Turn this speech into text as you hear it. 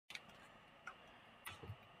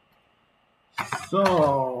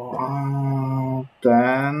So,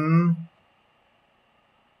 then,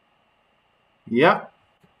 yeah,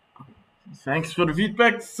 thanks for the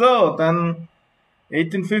feedback. So, then,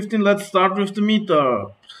 18:15, let's start with the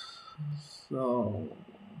meetup. So,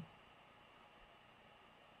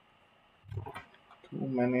 too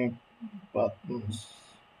many buttons.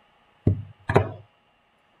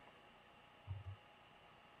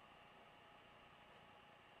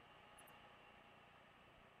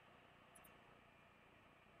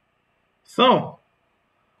 So,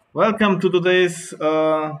 welcome to today's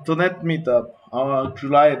NET Meetup, our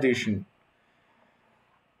July edition.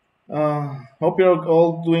 Hope you're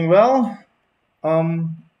all doing well.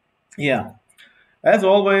 Yeah, as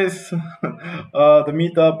always, the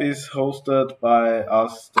meetup is hosted by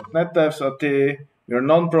us, .NET Devs.at. We're a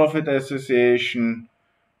non-profit association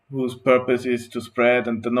whose purpose is to spread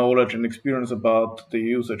the knowledge and experience about the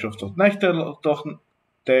usage of .NET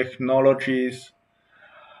technologies.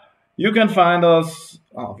 You can find us,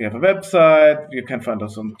 we have a website, you can find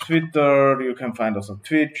us on Twitter, you can find us on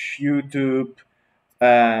Twitch, YouTube,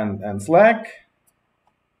 and Slack.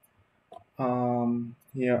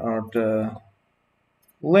 Here are the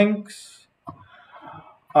links.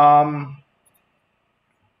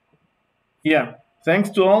 Yeah, thanks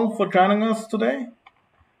to all for joining us today.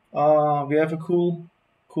 We have a cool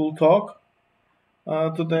talk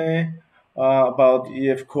today about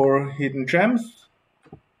EF Core hidden gems.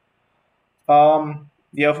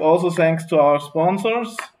 We have also thanks to our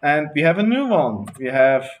sponsors, and we have a new one. We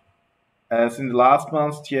have, as in the last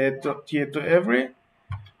month, Tieto Every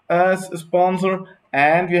as a sponsor,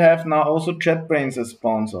 and we have now also JetBrains as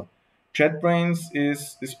sponsor. JetBrains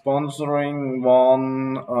is sponsoring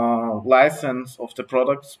one license of the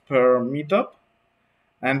products per meetup,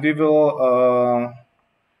 and we will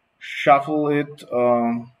shuffle it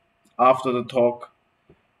after the talk.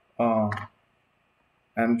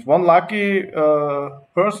 And one lucky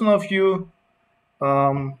person of you,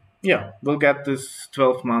 will get this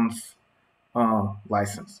 12 months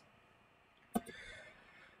license.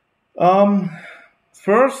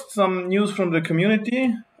 First, some news from the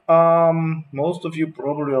community. Most of you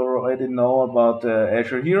probably already know about the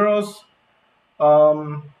Azure Heroes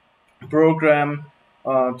program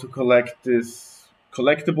to collect these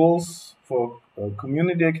collectibles for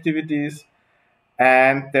community activities.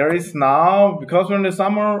 And there is now, because we're in the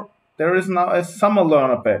summer, there is now a summer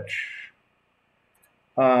learner badge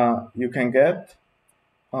you can get.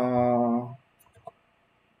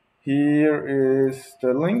 Here is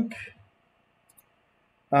the link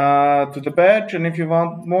to the badge, and if you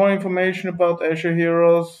want more information about Azure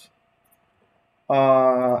Heroes,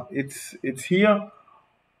 it's here.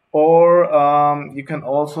 Or you can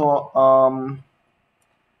also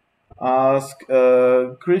ask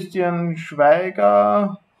Christian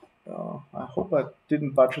Schweiger. I hope I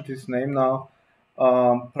didn't butcher his name now.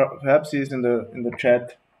 Perhaps he's in the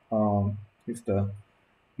chat. He's the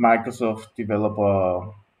Microsoft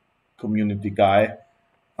developer community guy,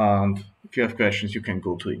 and if you have questions, you can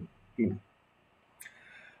go to him.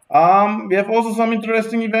 We have also some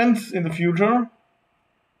interesting events in the future.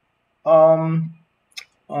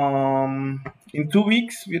 In 2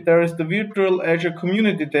 weeks, there is the virtual Azure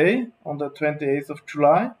Community Day on the 28th of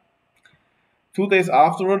July. 2 days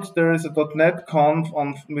afterwards, there is a .NET Conf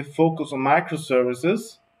with focus on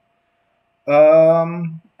microservices.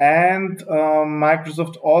 And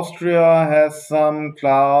Microsoft Austria has some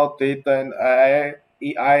cloud, data, and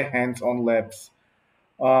AI hands-on labs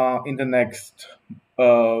in the next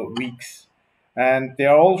weeks. And they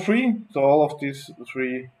are all free, so all of these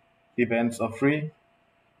 3 events are free.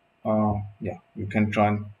 You can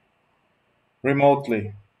join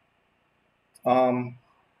remotely.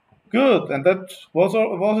 Good, and that was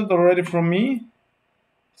it already from me.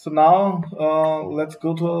 So now let's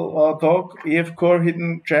go to our talk, EF Core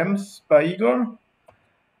Hidden Gems by Igor.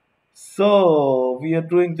 So we are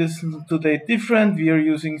doing this today different. We are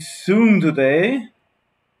using Zoom today.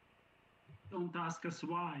 Don't ask us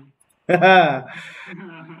why.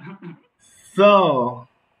 So,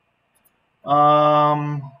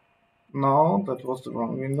 no, that was the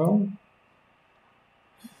wrong window.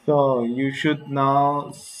 So you should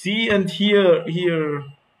now see and hear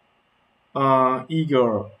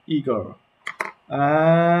Igor.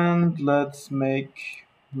 And let's make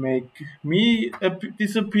me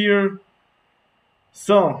disappear.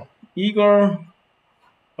 So, Igor,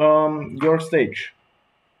 your stage.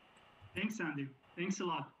 Thanks, Andy. Thanks a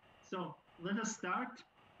lot. So let us start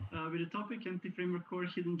with the topic Anti-Framework Core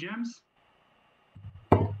Hidden Gems.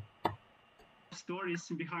 Stories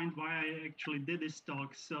behind why I actually did this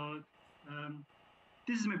talk. So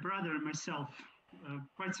this is my brother and myself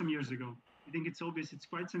quite some years ago. I think it's obvious. It's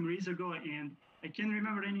quite some years ago, and I can't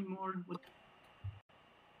remember anymore. But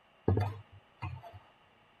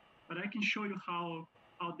I can show you how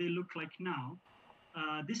they look like now.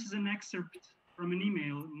 This is an excerpt from an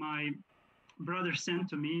email my brother sent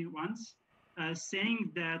to me once,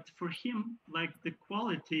 saying that for him, like the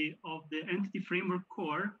quality of the entity framework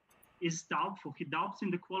core is doubtful. He doubts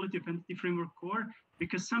in the quality of entity framework core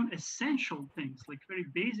because some essential things, like very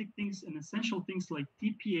basic things and essential things like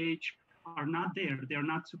TPH are not there. They are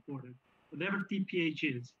not supported, whatever TPH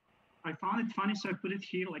is. I found it funny, so I put it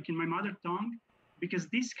here, like in my mother tongue, because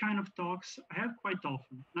these kind of talks I have quite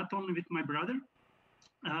often, not only with my brother.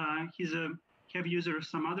 He's a heavy user of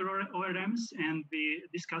some other ORMs, and we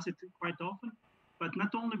discuss it quite often, but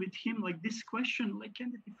not only with him, like this question, like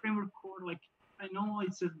entity framework core, like I know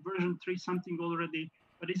it's a version 3 something already,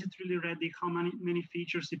 but is it really ready? How many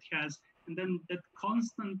features it has? And then that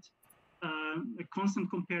constant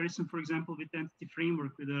comparison, for example, with entity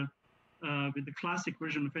framework, with the classic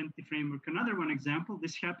version of entity framework. Another one example,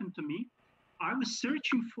 this happened to me. I was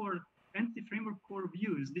searching for entity framework core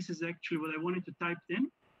views. This is actually what I wanted to type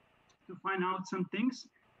in to find out some things.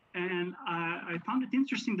 And I found it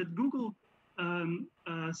interesting that Google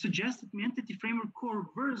suggested me entity framework core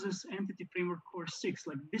versus entity framework core 6.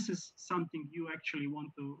 Like this is something you actually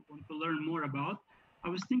want to learn more about. I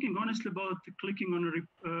was thinking honestly about clicking on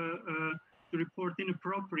to report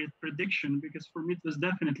inappropriate prediction, because for me it was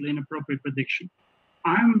definitely inappropriate prediction.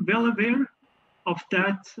 I'm well aware of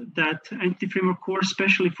that entity framework core,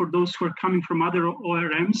 especially for those who are coming from other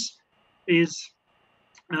ORMs, is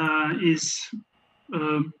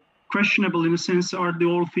questionable in a sense, are the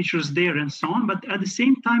old features there and so on. But at the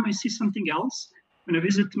same time, I see something else when I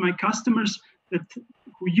visit my customers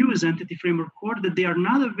who use entity framework core, that they are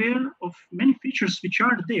not aware of many features which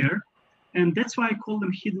are there. And that's why I call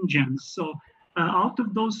them hidden gems. So out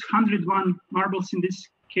of those 101 marbles in this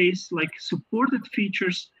case, like supported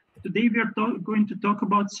features, today we are going to talk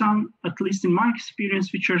about some, at least in my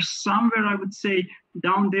experience, which are somewhere, I would say,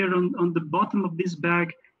 down there on the bottom of this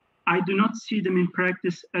bag. I do not see them in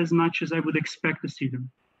practice as much as I would expect to see them.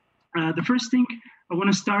 The first thing I want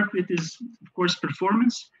to start with is, of course,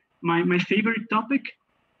 performance, my favorite topic,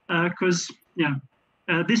 because,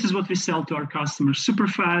 this is what we sell to our customers. Super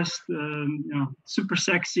fast, super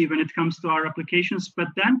sexy when it comes to our applications. But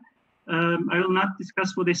then I will not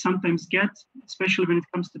discuss what they sometimes get, especially when it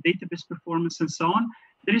comes to database performance and so on.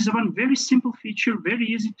 There is one very simple feature, very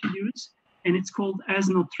easy to use, and it's called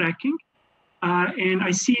as-node tracking. And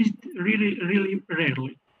I see it really, really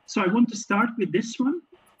rarely. So I want to start with this one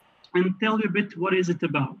and tell you a bit what is it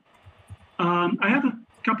about. I have a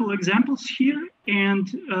couple of examples here, and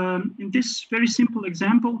in this very simple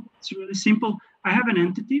example, it's really simple. I have an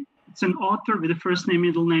entity. It's an author with a first name,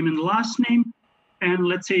 middle name, and last name. And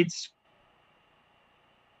let's say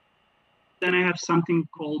then I have something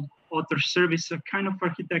called author service, a kind of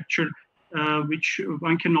architecture which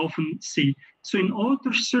one can often see. So in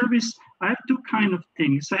author service, I have two kind of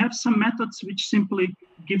things. I have some methods which simply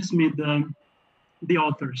gives me the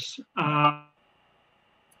authors.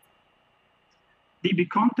 DB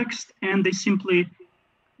context, and they simply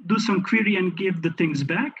do some query and give the things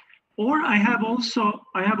back. Or I have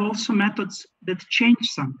also methods that change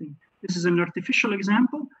something. This is an artificial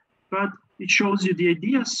example, but it shows you the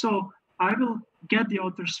idea. So I will get the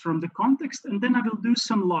authors from the context, and then I will do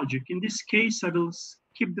some logic. In this case, I will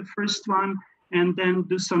skip the first one and then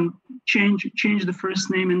do some change the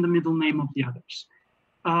first name and the middle name of the others.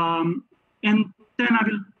 And then I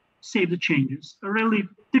will save the changes. A really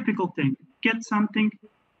typical thing. Get something,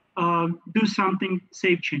 do something,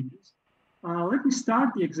 save changes. Let me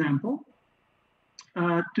start the example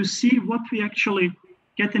to see what we actually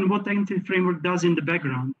get and what the entity framework does in the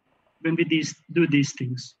background when we do these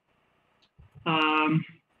things.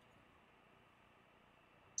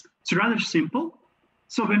 It's rather simple.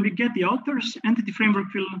 So when we get the authors, entity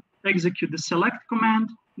framework will execute the select command,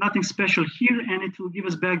 nothing special here, and it will give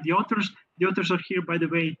us back the authors. The authors are here, by the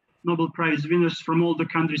way, Nobel Prize winners from all the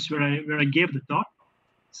countries where I gave the talk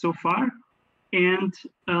so far. And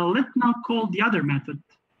let's now call the other method,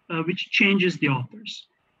 which changes the authors.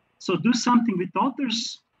 So do something with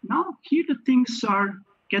authors. Now here the things are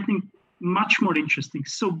getting much more interesting.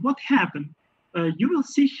 So what happened? You will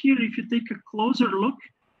see here, if you take a closer look,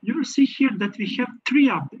 you will see here that we have 3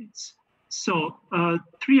 updates. So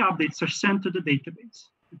 3 updates are sent to the database,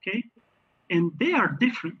 okay? And they are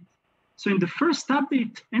different. So in the first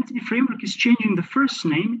update, entity framework is changing the first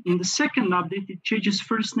name. In the second update, it changes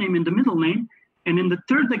first name and the middle name. And in the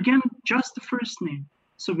third, again, just the first name.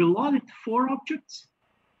 So we loaded 4 objects,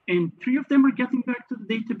 and 3 of them are getting back to the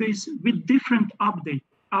database with different update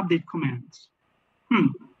update commands.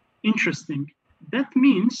 Interesting. That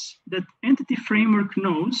means that entity framework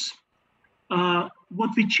knows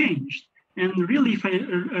what we changed. And really, if I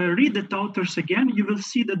read the authors again, you will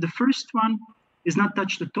see that the first one is not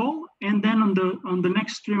touched at all. And then on the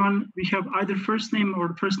next one, we have either first name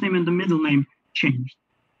or first name and the middle name changed.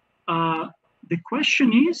 The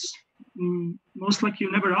question is, most likely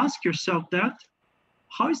you never ask yourself that,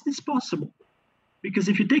 how is this possible? Because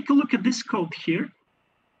if you take a look at this code here,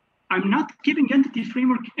 I'm not giving entity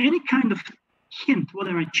framework any kind of hint, what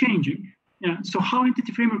am I changing? Yeah. So how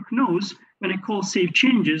entity framework knows when I call save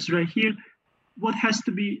changes right here, what has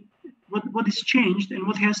to be, what is changed and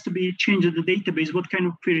what has to be changed in the database, what kind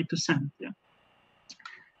of query to send. Yeah.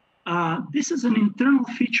 This is an internal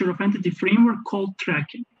feature of entity framework called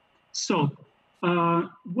tracking. So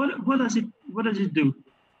what does it do?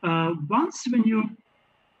 Once when you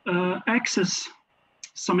access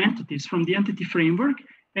some entities from the entity framework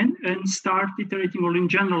and start iterating, or in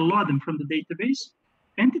general load them from the database,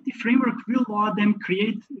 entity framework will load them,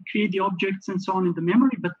 create the objects and so on in the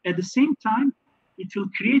memory, but at the same time, it will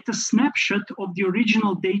create a snapshot of the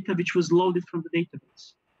original data which was loaded from the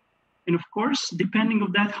database. And of course, depending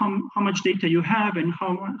on that, how much data you have and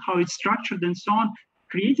how it's structured and so on,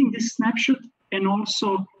 creating this snapshot and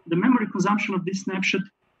also the memory consumption of this snapshot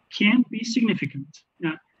can be significant.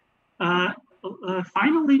 Yeah.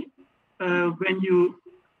 Finally, when you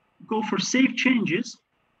go for save changes,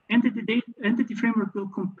 entity framework will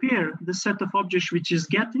compare the set of objects which is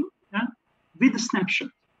getting with the snapshot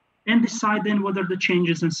and decide then what are the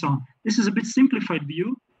changes and so on. This is a bit simplified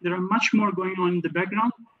view. There are much more going on in the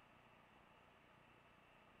background.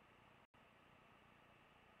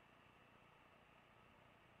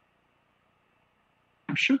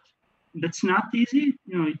 Snapshot. That's not easy.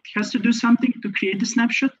 It has to do something to create the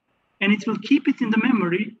snapshot, and it will keep it in the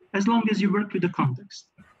memory as long as you work with the context.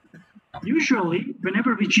 Usually,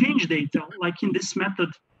 whenever we change data, like in this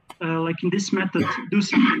method, do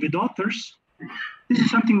something with authors, this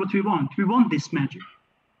is something what we want. We want this magic.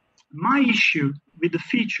 My issue with the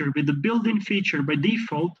feature, with the built-in feature by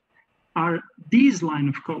default, are these line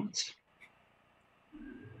of codes.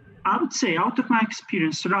 I would say, out of my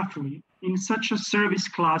experience, roughly, in such a service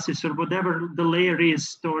classes or whatever the layer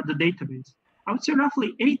is toward the database, I would say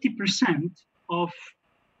roughly 80% of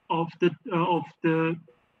the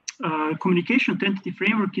communication to entity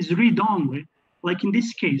framework is read-only, like in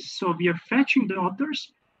this case. So we are fetching the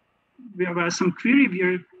authors, we have some query,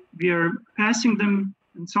 we are passing them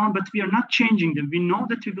and so on, but we are not changing them. We know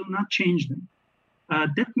that we will not change them.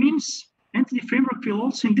 That means entity framework will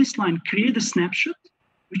also in this line create a snapshot,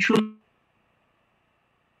 which will,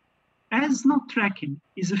 as not tracking,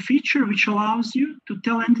 is a feature which allows you to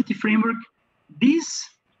tell entity framework, this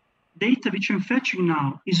data which I'm fetching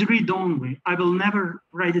now is read-only. I will never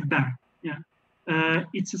write it back. Yeah,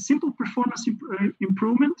 it's a simple performance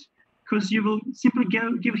improvement because you will simply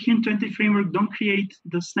give hint to entity framework, don't create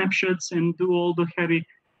the snapshots and do all the heavy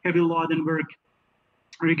load and work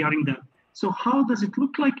regarding that. So how does it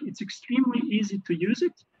look like? It's extremely easy to use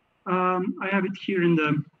it. I have it here in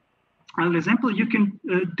the example. You can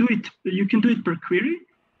do it. You can do it per query,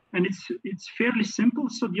 and it's fairly simple.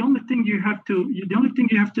 So the only thing you have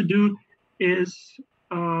to do is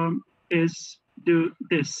do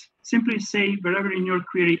this. Simply say wherever in your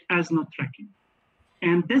query as not tracking,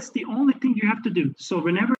 and that's the only thing you have to do. So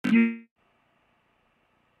whenever you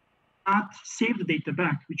not save the data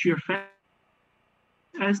back, which you are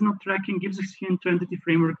as not tracking, gives a hint to entity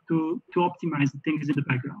framework to optimize the things in the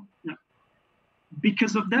background. Yeah.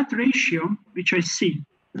 Because of that ratio, which I see,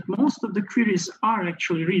 that most of the queries are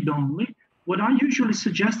actually read-only, what I usually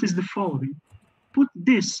suggest is the following. Put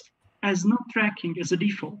this as not tracking as a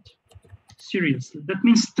default. Seriously. That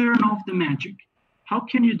means turn off the magic. How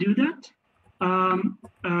can you do that?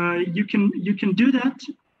 You can do that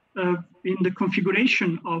in the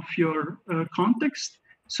configuration of your context.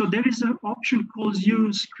 So there is an option called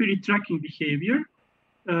use query tracking behavior.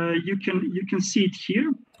 You can see it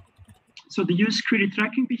here. So the use query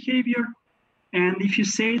tracking behavior, and if you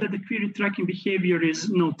say that the query tracking behavior is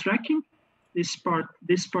no tracking, this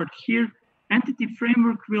part here, entity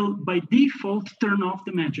framework will by default turn off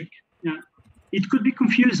the magic. Yeah, it could be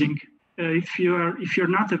confusing if you're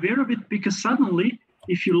not aware of it, because suddenly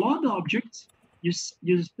if you load objects,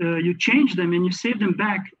 you change them and you save them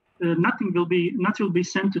back, nothing will be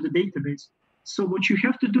sent to the database. So what you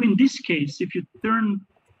have to do in this case, if you turn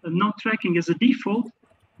no tracking as a default,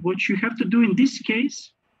 what you have to do in this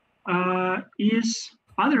case is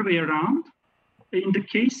other way around. In the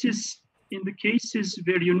cases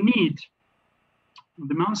where you need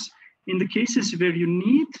the mouse, in the cases where you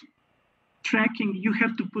need tracking, you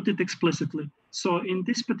have to put it explicitly. So in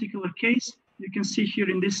this particular case, you can see here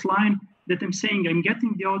in this line that I'm saying I'm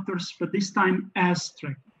getting the authors, but this time as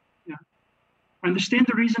tracking. Yeah. I understand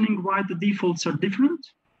the reasoning why the defaults are different,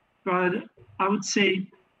 but I would say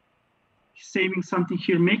saving something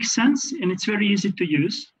here makes sense, and it's very easy to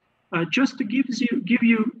use. Just to give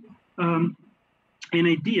you an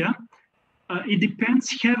idea, it depends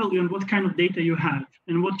heavily on what kind of data you have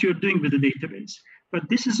and what you're doing with the database. But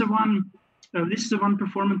this is the one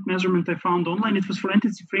performance measurement I found online. It was for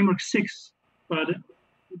Entity Framework 6, but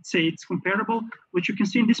let's say it's comparable. What you can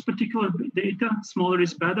see in this particular data, smaller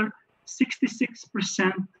is better,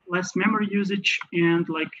 66% less memory usage and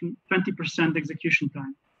like 20% execution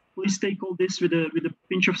time. Please take all this with a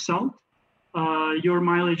pinch of salt. Your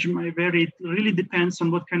mileage might vary. It really depends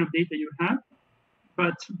on what kind of data you have.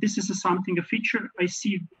 But this is a feature I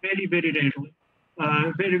see very, very rarely.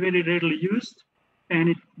 Very, very rarely used. And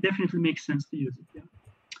it definitely makes sense to use it. Yeah.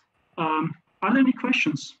 Are there any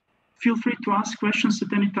questions? Feel free to ask questions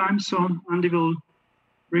at any time. So Andy will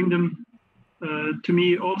bring them to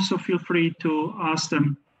me. Also, feel free to ask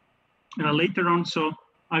them later on. So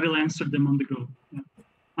I will answer them on the go. Yeah.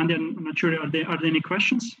 And then I'm not sure, are there any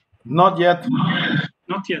questions? Not yet.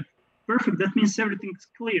 Not yet. Perfect. That means everything's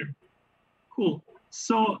clear. Cool.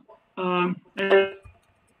 So,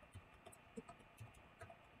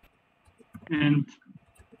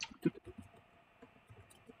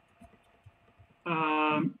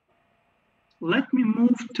 let me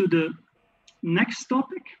move to the next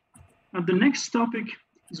topic. The next topic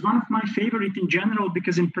is one of my favorite in general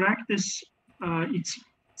because in practice, it's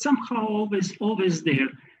somehow always there.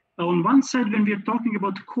 On one side, when we are talking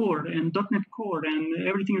about core and .NET Core and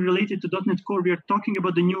everything related to .NET Core, we are talking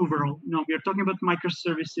about the new world. We are talking about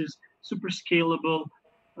microservices, super scalable,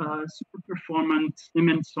 super performant,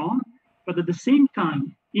 and so on. But at the same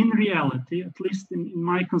time, in reality, at least in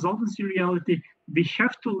my consultancy reality, we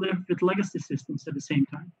have to live with legacy systems at the same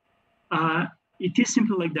time. It is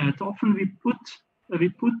simply like that. Often we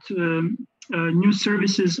put new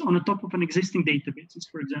services on the top of an existing databases,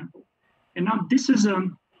 for example. And now this is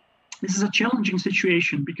a challenging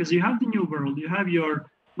situation because you have the new world, you have your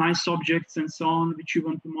nice objects and so on, which you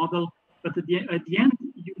want to model. But at the end,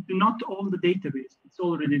 you do not own the database. It's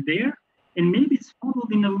already there. And maybe it's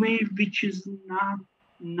modeled in a way which is not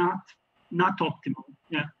optimal.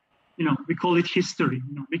 Yeah, we call it history,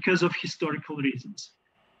 because of historical reasons.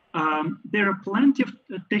 There are plenty of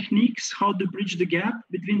techniques how to bridge the gap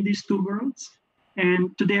between these two worlds,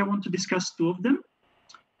 and today I want to discuss two of them.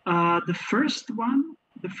 The first one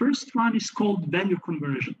is called value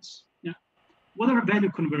conversions. Yeah, what are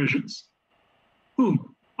value conversions?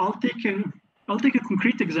 I'll take a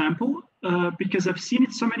concrete example. Because I've seen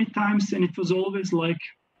it so many times, and it was always like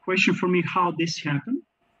a question for me how this happened.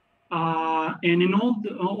 And in all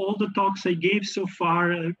the talks I gave so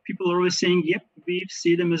far, people are always saying, "Yep, we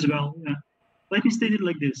see them as well." Yeah. Let me state it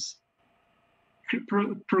like this: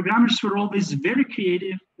 programmers were always very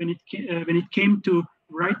creative when it came to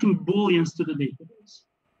writing booleans to the database.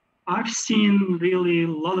 I've seen really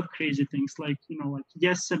a lot of crazy things, like like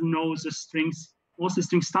yes and no's as strings, also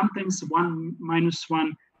strings, sometimes 1 - 1.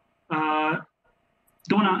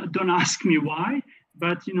 Don't ask me why,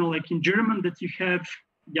 but like in German that you have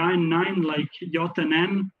ja and nein, like J and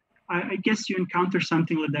N. I guess you encounter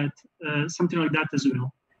something like that as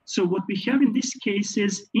well. So what we have in this case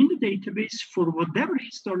is in the database, for whatever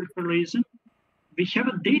historical reason, we have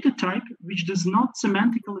a data type which does not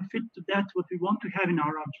semantically fit to that what we want to have in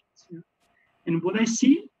our objects. Yeah? And what I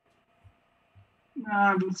see,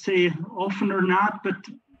 I would say often or not, but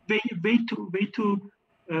way too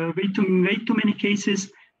many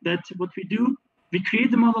cases that what we do, we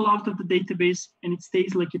create the model out of the database and it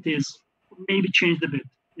stays like it is, maybe changed a bit.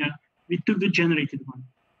 Yeah, we took the generated one.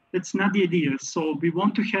 That's not the idea. So we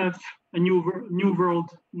want to have a new world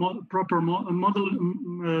proper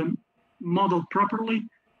model properly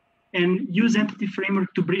and use Entity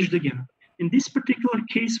Framework to bridge the gap. In this particular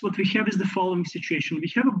case, what we have is the following situation.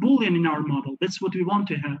 We have a Boolean in our model. That's what we want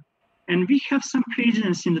to have. And we have some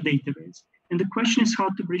craziness in the database. And the question is how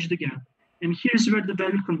to bridge the gap. And here's where the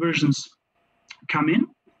value conversions come in.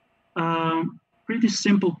 Pretty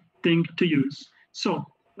simple thing to use. So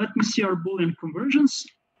let me see our Boolean conversions.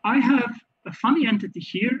 I have a funny entity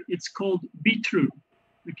here. It's called beTrue,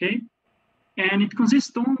 okay? And it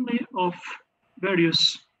consists only of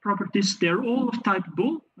various properties. They're all of type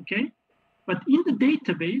bool, okay? But in the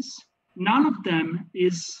database, none of them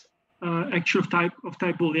is actually of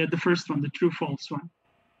type bool. Yeah, the first one, the true-false one.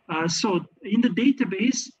 So in the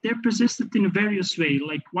database, they're persisted in a various way,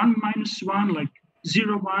 like 1 - 1, like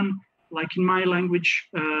 0 1, like in my language,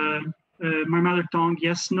 my mother tongue,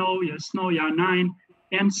 yes, no, yeah, nine,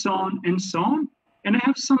 and so on and so on. And I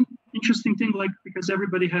have some interesting thing, like, because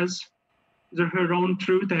everybody has her own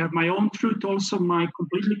truth. I have my own truth, also my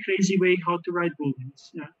completely crazy way how to write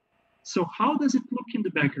booleans. Yeah. So how does it look in the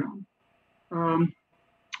background?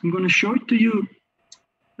 I'm going to show it to you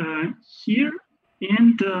here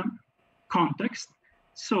in the context.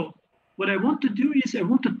 So what I want to do is I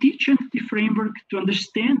want to teach entity framework to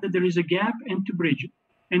understand that there is a gap and to bridge it.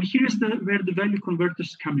 And here's where the value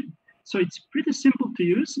converters come in. So it's pretty simple to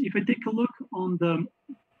use. If I take a look on the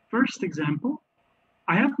first example,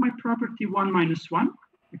 I have my property 1 minus 1,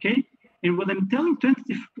 okay? And what I'm telling to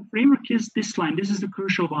entity framework is this line. This is the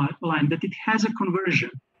crucial line, that it has a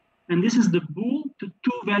conversion. And this is the bool to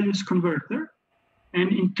two values converter.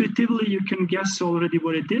 And intuitively, you can guess already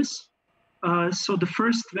what it is. So the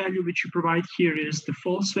first value which you provide here is the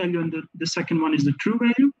false value, and the second one is the true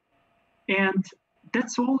value. And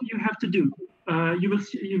that's all you have to do. You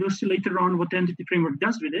will see later on what the entity framework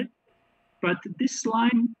does with it. But this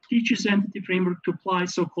line teaches entity framework to apply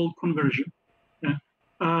so-called conversion.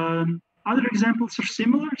 Other examples are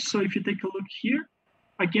similar. So if you take a look here,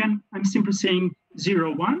 again, I'm simply saying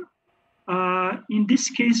 0, 1. In this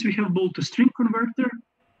case, we have bool to string converter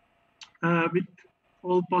with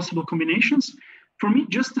all possible combinations. For me,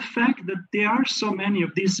 just the fact that there are so many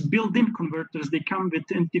of these built-in converters, they come with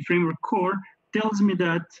entity framework core, tells me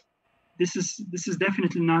that this is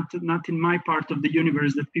definitely not in my part of the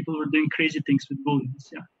universe, that people were doing crazy things with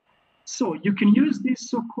booleans. Yeah. So you can use these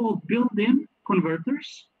so-called built-in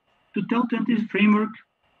converters to tell to entity framework,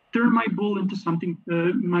 turn my bool into something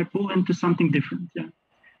different. Yeah.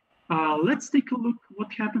 Let's take a look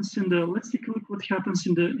what happens in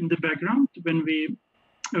the background when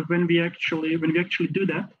we actually do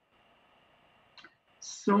that.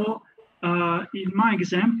 So in my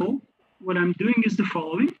example, what I'm doing is the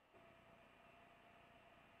following: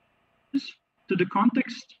 to the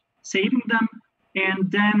context, saving them,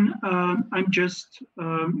 and then I'm just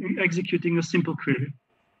executing a simple query.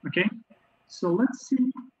 Okay, so let's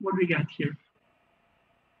see what we got here.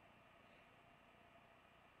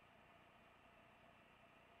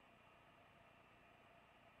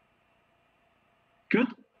 Good.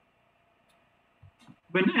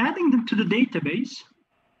 When adding them to the database,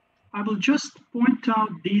 I will just point out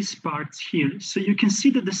these parts here. So you can see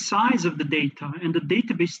that the size of the data and the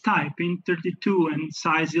database type in 32 and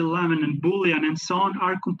size 11 and Boolean and so on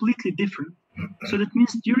are completely different. So that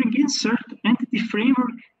means during insert, entity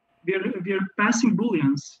framework, we are passing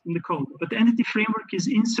Booleans in the code, but the entity framework is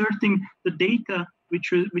inserting the data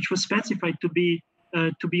which was specified to be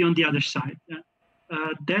on the other side.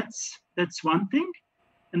 That's one thing.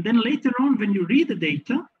 And then later on, when you read the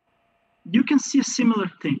data, you can see a similar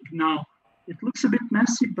thing. Now, it looks a bit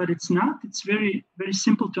messy, but it's not. It's very, very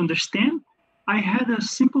simple to understand. I had a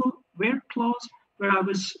simple where clause where I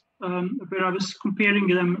was comparing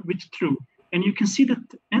them with true. And you can see that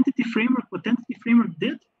what entity framework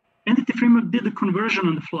did the conversion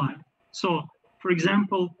on the fly. So, for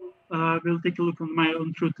example, we'll take a look on my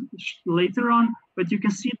own truth later on, but you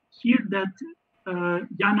can see here that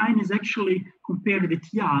ya9 is actually compared with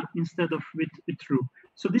ya instead of with true.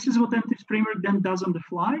 So this is what entity framework then does on the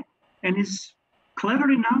fly, and is clever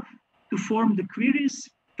enough to form the queries,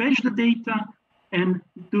 fetch the data, and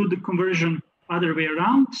do the conversion other way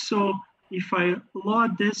around. So if I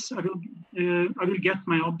load this, I will get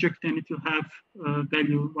my object, and it will have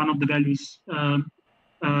one of the values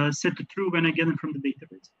set to true when I get them from the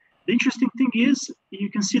database. The interesting thing is you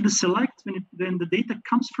can see the select when the data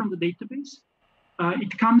comes from the database.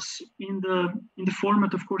 It comes in the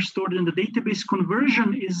format, of course, stored in the database.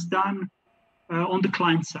 Conversion is done on the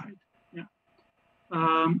client side. Yeah.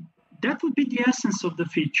 That would be the essence of the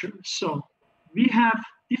feature. So we have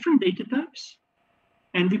different data types,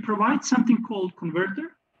 and we provide something called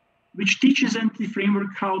converter, which teaches entity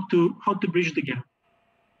framework how to bridge the gap.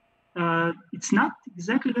 It's not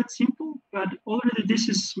exactly that simple, but already this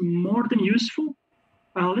is more than useful.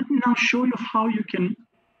 Let me now show you how you can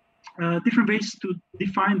different ways to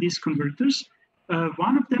define these converters.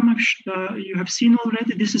 One of them you have seen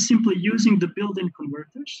already. This is simply using the built-in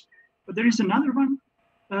converters. But there is another one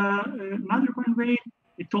way.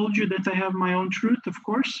 I told you that I have my own truth, of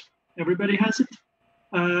course. Everybody has it.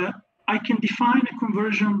 I can define a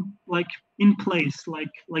conversion like in place,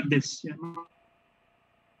 like this. Yeah.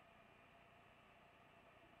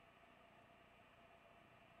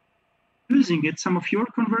 Using it, some of your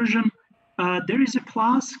conversion. There is a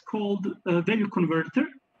class called value converter.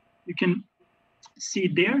 You can see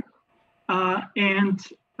there, and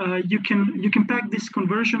you can pack this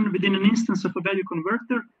conversion within an instance of a value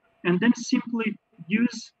converter. and then simply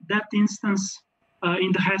use that instance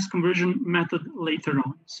in the highest conversion method later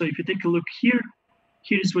on. So if you take a look here,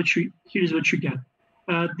 here is what you get.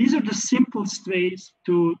 These are the simplest ways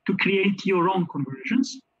to create your own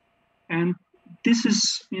conversions. And this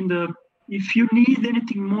is if you need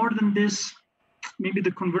anything more than this, maybe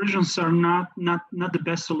the conversions are not the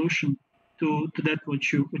best solution to that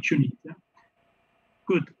what you need. Yeah?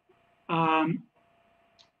 Good.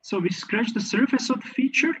 So we scratched the surface of the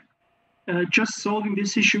feature. Just solving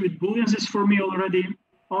this issue with booleans is for me already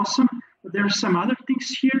awesome. But there are some other things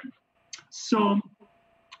here. So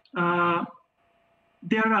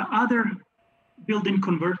there are other built-in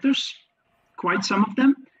converters, quite some of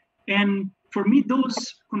them. And for me,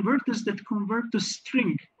 those converters that convert to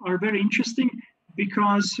string are very interesting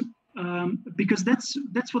because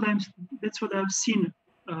that's what I've seen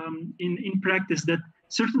in practice, that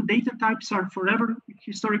certain data types are forever,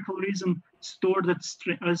 historical reason, stored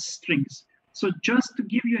as strings. So just to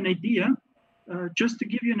give you an idea,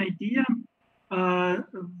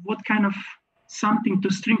 what kind of something to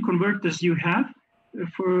string converters you have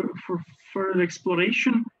for further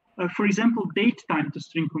exploration. For example, date time to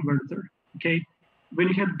string converter. Okay, when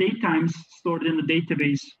you have date times stored in the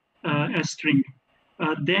database as string,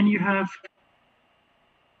 then you have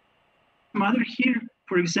some other here.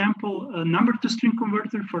 For example, a number to string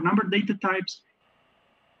converter for number data types.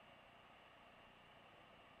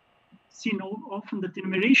 Seen often that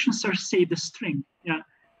enumerations are saved as string. Yeah,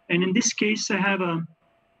 and in this case, I have a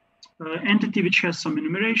entity which has some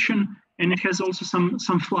enumeration, and it has also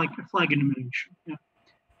some flag enumeration. Yeah.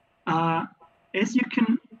 As you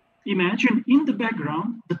can imagine, in the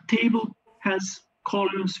background, the table has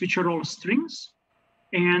columns which are all strings,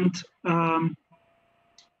 and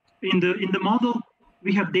in the model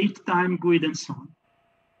we have date, time, GUID, and so on.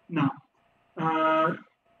 Now,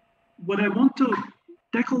 what I want to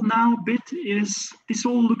tackle now a bit is this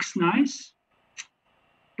all looks nice,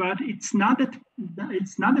 but it's not that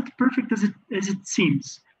perfect as it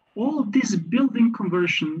seems. All of these built-in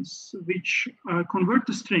conversions which convert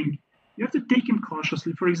to string, you have to take them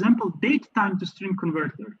cautiously. For example, date time to string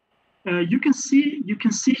converter. You can see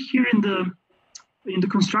here in the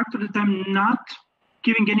constructor that I'm not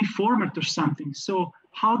giving any format or something. So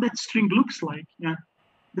how that string looks like, yeah,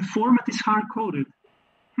 the format is hard-coded.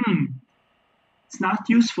 It's not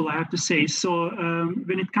useful, I have to say. So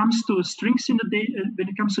when it comes to strings in when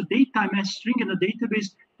it comes to date time as string in the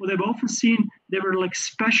database, what I've often seen, there were like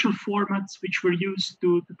special formats which were used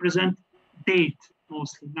to present date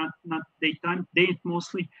mostly, not date time, date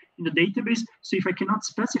mostly in the database. So if I cannot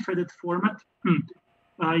specify that format,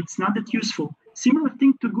 it's not that useful. Similar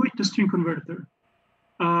thing to GUID to string converter.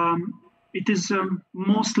 It is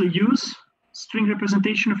mostly use string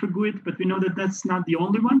representation of a GUID, but we know that that's not the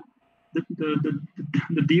only one.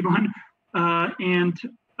 The D one, and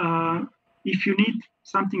if you need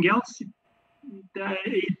something else,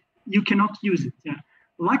 you cannot use it. Yeah.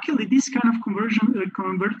 Luckily, these kind of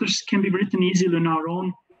converters can be written easily on our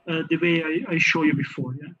own, the way I showed you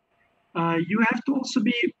before. Yeah. You have to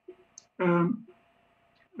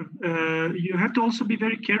also be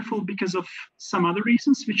very careful because of some other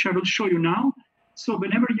reasons, which I will show you now. So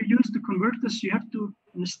whenever you use the converters, you have to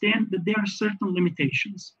understand that there are certain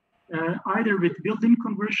limitations. Either with built-in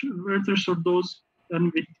converters or those done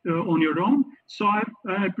with on your own. So I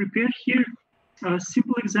prepared here a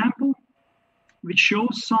simple example which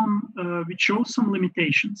shows some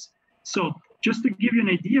limitations. So just to give you an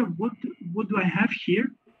idea, what do I have here?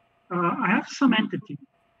 I have some entity,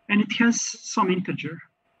 and it has some integer,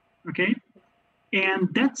 okay?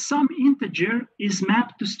 And that some integer is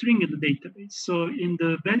mapped to string in the database. So in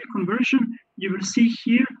the value conversion, you will see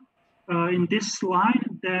here in this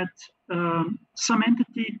line that some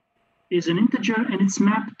entity is an integer and it's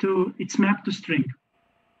mapped to string.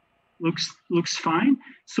 Looks fine.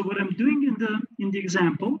 So what I'm doing in the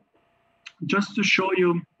example, just to show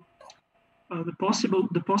you the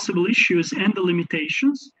possible issues and the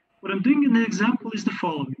limitations, what I'm doing in the example is the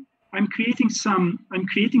following. I'm creating some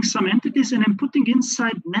entities and I'm putting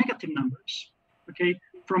inside negative numbers. Okay,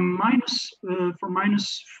 from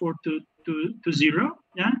 -4 to 0.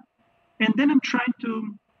 Yeah. And then I'm trying to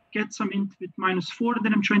get some int with -4, and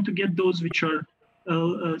then I'm trying to get those which are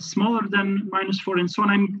smaller than -4, and so on.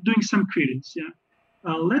 I'm doing some queries. Yeah.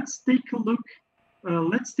 Let's take a look.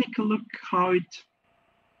 How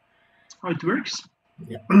it works.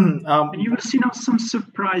 Yeah. And you will see now some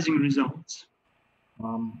surprising results.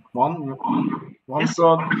 One Yes?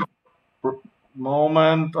 short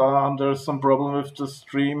moment. There's some problem with the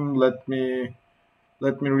stream. Let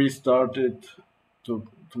me restart it to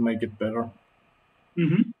make it better.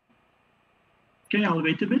 Mm-hmm. Okay, I'll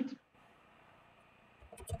wait a bit.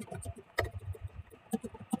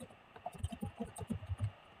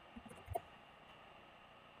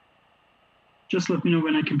 Just let me know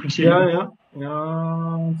when I can proceed.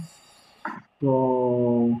 Yeah.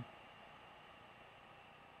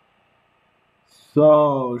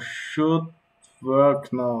 So should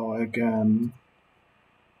work now again.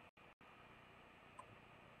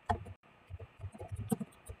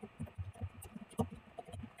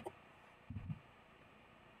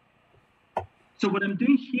 So what I'm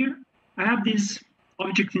doing here, I have this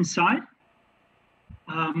object inside.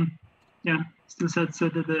 Yeah, still said so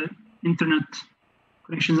that the internet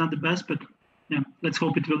connection is not the best, but yeah, let's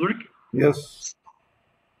hope it will work. Yes.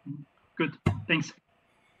 Good, thanks.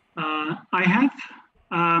 I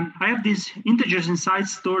have these integers inside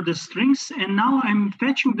stored as strings, and now I'm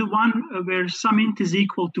fetching the one where sum int is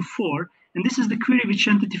equal to 4, and this is the query which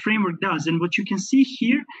Entity Framework does. And what you can see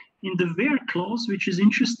here in the where clause, which is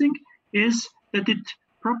interesting, is that it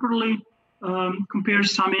properly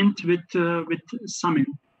compares sum int with sum int,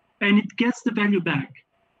 and it gets the value back.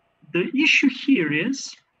 The issue here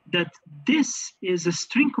is that this is a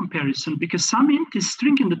string comparison because sum int is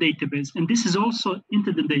string in the database, and this is also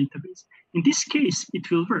into the database. In this case, it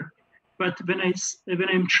will work. But when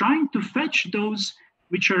I'm trying to fetch those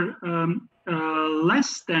which are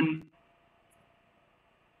less than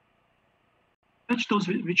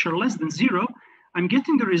 0, I'm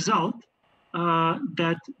getting the result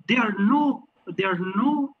that there are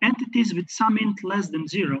no entities with sum int less than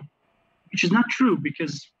 0, which is not true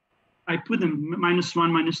because I put them -1,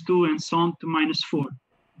 -2, and so on to -4.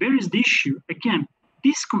 Where is the issue? Again,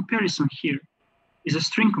 this comparison here is a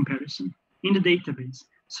string comparison in the database.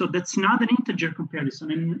 So that's not an integer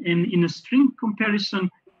comparison. And in a string comparison,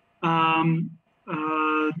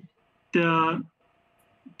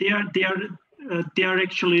 they are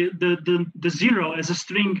actually the 0 as a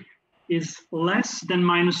string is less than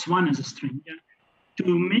 -1 as a string. Yeah?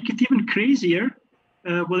 To make it even crazier,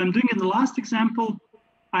 what I'm doing in the last example,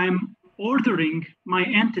 I'm ordering my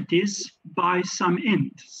entities by some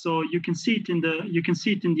int. So you can see it in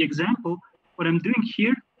the example. What I'm doing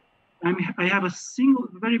here, I have a single,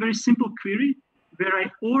 very simple query where I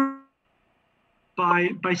order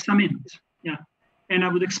by some int. Yeah, and I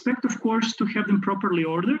would expect, of course, to have them properly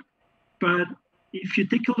ordered. But if you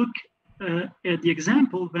take a look at the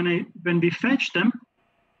example, when we fetch them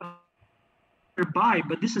by,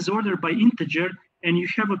 but this is ordered by integer, and you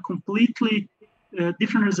have a completely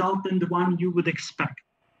different result than the one you would expect.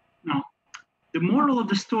 Now, the moral of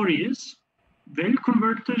the story is value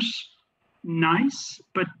converters, nice,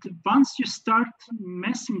 but once you start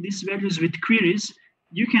messing these values with queries,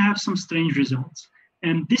 you can have some strange results.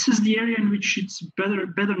 And this is the area in which it's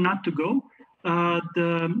better not to go.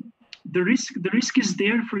 The risk is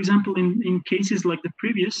there, for example, in cases like the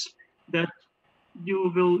previous, that you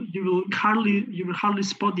will hardly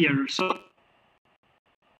spot the error. So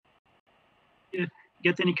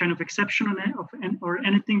get any kind of exception or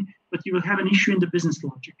anything, but you will have an issue in the business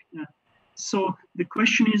logic. Yeah. So the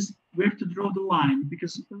question is where to draw the line,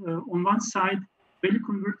 because on one side, value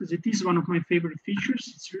converters, it is one of my favorite features.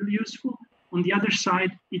 It's really useful. On the other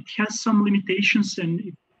side, it has some limitations, and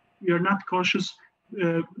if we are not cautious,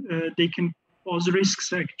 they can cause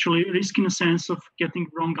risks, actually, risk in a sense of getting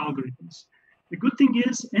wrong algorithms. The good thing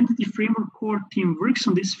is Entity Framework core team works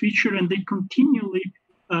on this feature, and they continually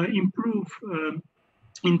improve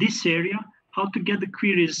in this area how to get the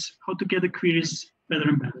queries better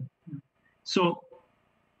and better. So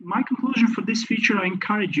my conclusion for this feature, I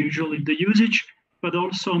encourage usually the usage, but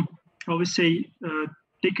also I always say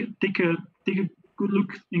take a good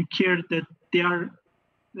look and care that they are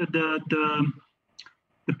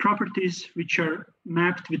the properties which are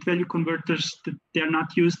mapped with value converters, that they are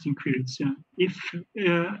not used in queries. Yeah. If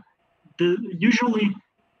usually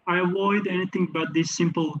I avoid anything but this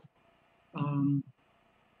simple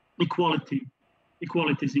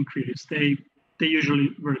equalities in queries. They usually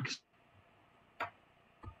work.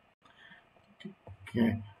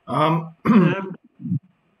 Okay.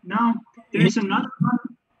 Now there is another one.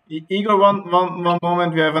 Igor, one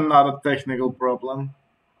moment. We have another technical problem.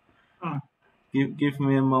 Give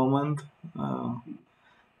me a moment.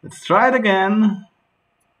 Let's try it again.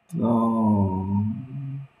 No.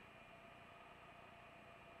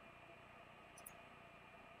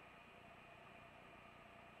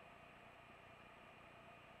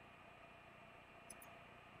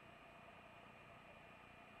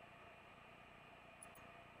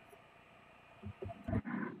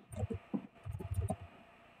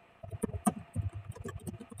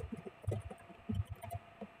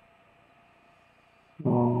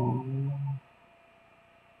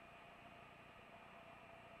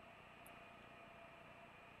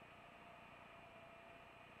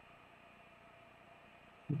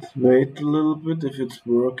 Let's wait a little bit if it's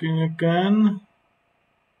working again.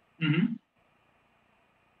 Mm-hmm.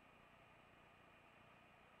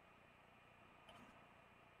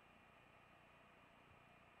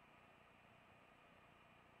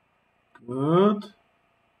 Good.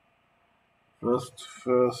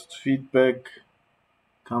 First feedback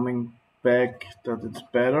coming back that it's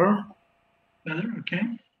better. Better,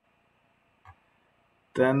 okay.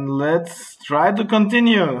 Then let's try to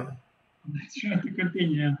continue. Let's try to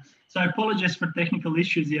continue. So I apologize for technical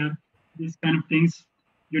issues. Yeah, these kind of things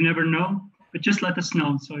you never know, but just let us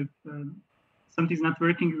know. So if something's not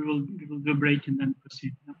working, we will do a break and then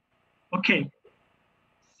proceed. Yeah. Okay.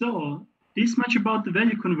 So this much about the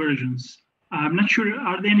value conversions. I'm not sure.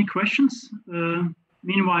 Are there any questions?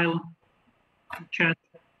 Meanwhile, chat.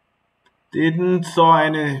 Didn't saw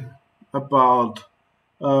any about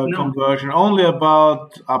No. conversion, only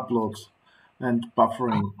about uploads and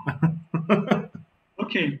buffering.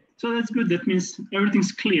 Okay, so that's good. That means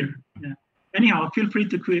everything's clear. Yeah. Anyhow, feel free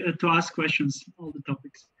to ask questions, all the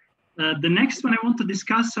topics. The next one I want to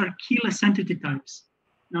discuss are keyless entity types.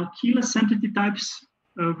 Now, keyless entity types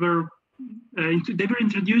were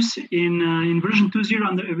introduced in version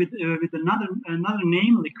 2.0 with another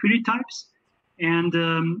name, like query types. And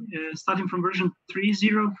starting from version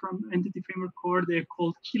 3.0 from Entity Framework Core, they're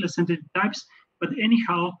called keyless entity types. But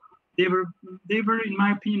anyhow, they were, in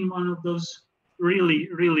my opinion, one of those really,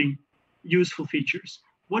 really useful features.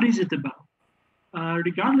 What is it about?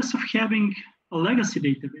 Regardless of having a legacy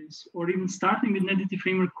database or even starting with Entity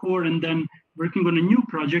Framework Core and then working on a new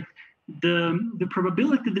project, the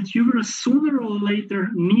probability that you will sooner or later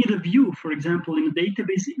need a view, for example, in a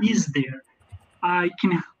database is there. I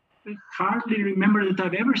can hardly remember that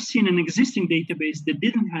I've ever seen an existing database that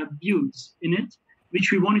didn't have views in it,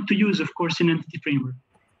 which we wanted to use, of course, in Entity Framework.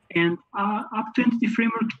 And up to Entity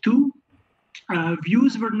Framework 2,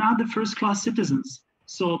 views were not the first-class citizens.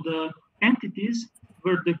 So the entities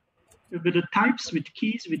were the types with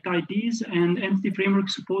keys, with IDs, and Entity Framework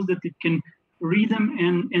supposed that it can read them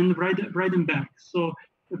and write them back. So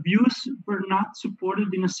the views were not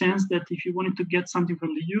supported in a sense that if you wanted to get something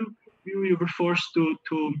from the view, you were forced to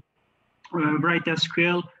write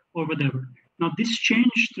SQL or whatever. Now this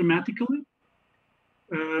changed dramatically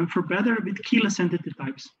for better with keyless entity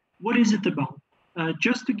types. What is it about?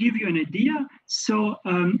 Just to give you an idea, so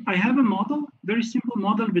I have a model, very simple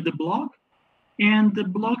model with a blog, and the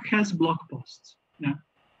blog has blog posts. Yeah.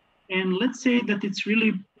 And let's say that it's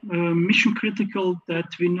really mission critical that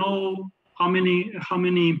we know how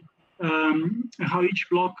each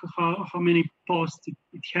blog, how many posts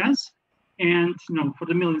it has. And for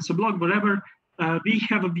the millions of blog, whatever, we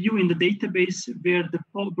have a view in the database where the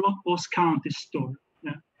blog post count is stored.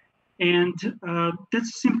 Yeah. And that's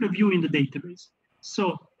a simple view in the database.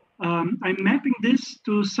 So I'm mapping this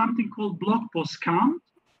to something called blog post count.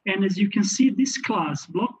 And as you can see, this class,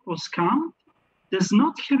 blog post count, does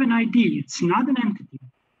not have an ID. It's not an entity.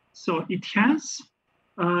 So it has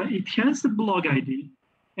the blog ID,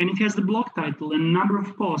 and it has the blog title and number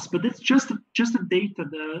of posts. But that's just the data,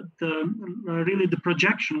 really the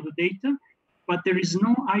projection of the data. But there is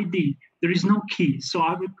no ID. There is no key. So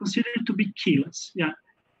I would consider it to be keyless. Yeah.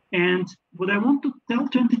 And what I want to tell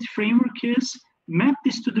to Entity Framework is map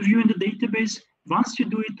this to the view in the database. Once you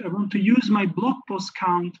do it, I want to use my blog post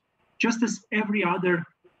count just as every other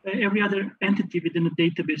entity within the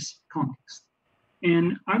database context.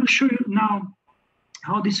 And I will show you now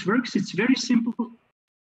how this works. It's very simple,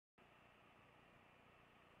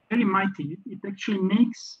 very mighty. It actually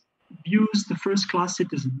makes views the first-class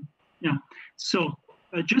citizen. Yeah. So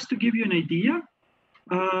just to give you an idea,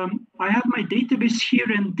 I have my database here,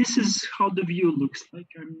 and this is how the view looks like.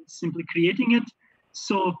 I'm simply creating it.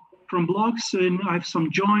 So from blogs, and I have some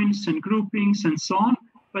joins and groupings and so on.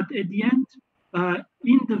 But at the end,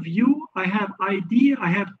 in the view, I have ID, I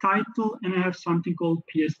have title, and I have something called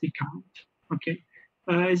PSD count. Okay.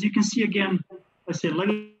 As you can see again, I say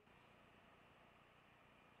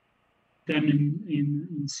then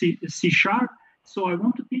in C#. So I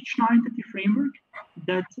want to teach now Entity Framework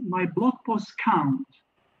that my blog post count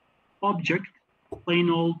object, plain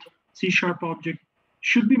old C# object,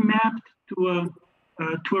 should be mapped to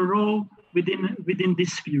a row within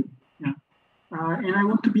this view. Yeah. And I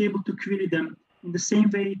want to be able to query them in the same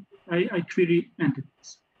way I query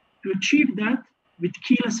entities. To achieve that with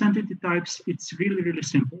keyless entity types, it's really, really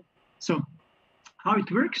simple. So how it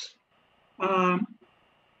works,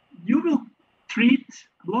 you will treat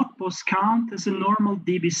blog post count as a normal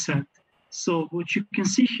DB set. So what you can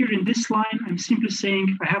see here in this line, I'm simply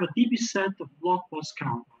saying I have a DB set of blog post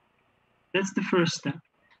count. That's the first step.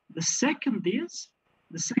 The second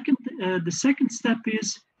the second step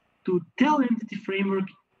is to tell entity framework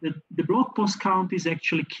that the blog post count is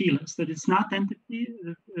actually keyless, that it's not entity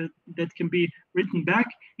that can be written back.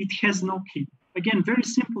 It has no key. Again, very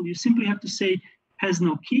simple. You simply have to say has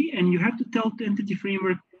no key, and you have to tell the entity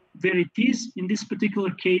framework where it is. In this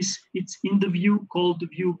particular case, it's in the view called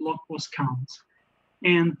view blog post counts.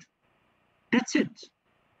 And that's it.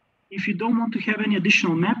 If you don't want to have any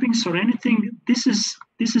additional mappings or anything, this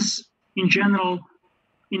is in general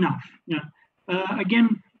enough. Yeah.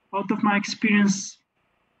 Again, out of my experience,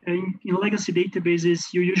 in legacy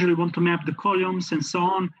databases, you usually want to map the columns and so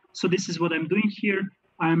on. So this is what I'm doing here.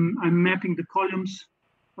 I'm mapping the columns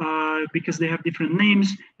because they have different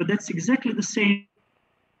names, but that's exactly the same.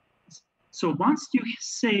 So once you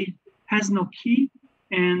say has no key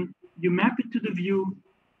and you map it to the view,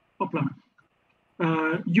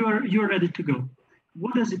 you're ready to go.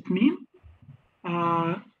 What does it mean?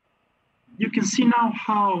 You can see now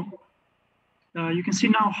how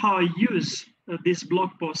I use this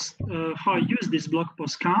blog post, how I use this blog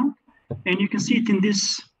post count, and you can see it in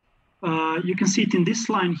this. You can see it in this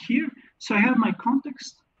line here. So I have my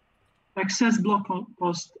context, access blog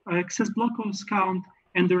post count,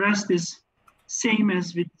 and the rest is same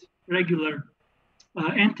as with regular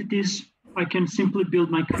entities. I can simply build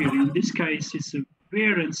my query. In this case, it's a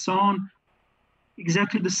where and so on.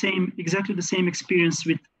 Exactly the same experience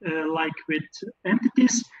with like with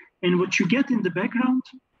entities. And what you get in the background,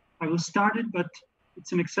 I will start it, but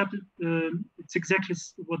it's an accepted. It's exactly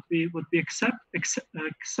what we accept.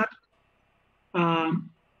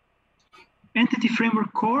 Entity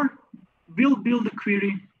framework core will build a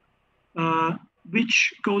query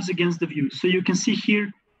which goes against the view. So you can see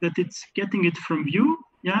here that it's getting it from view,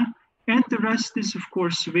 yeah, and the rest is of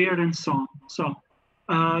course where and so on. So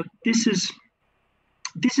this is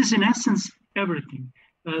in essence everything.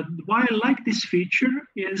 Why I like this feature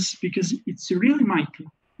is because it's really mighty.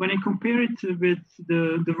 When I compare it with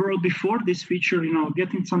the world before this feature,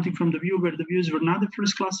 getting something from the view where the views were not the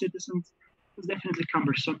first-class citizens was definitely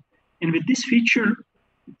cumbersome. And with this feature,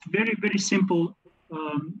 it's very, very simple,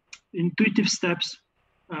 intuitive steps.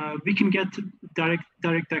 We can get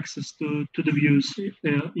direct access to the views in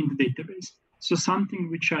the database. So something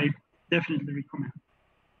which I definitely recommend.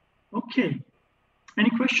 Okay. Any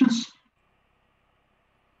questions?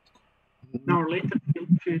 Now or later?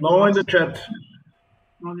 No in the chat.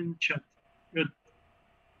 Not in the chat. Good.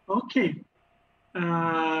 Okay.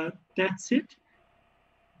 That's it.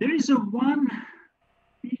 There is one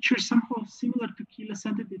feature somehow similar to keyless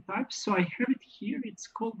entity types. So I have it here. It's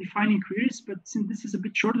called defining queries, but since this is a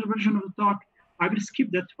bit shorter version of the talk, I will skip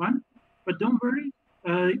that one. But don't worry.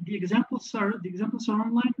 The examples are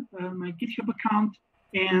online. My GitHub account,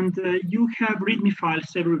 and you have README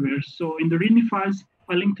files everywhere. So in the README files,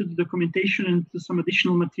 I link to the documentation and to some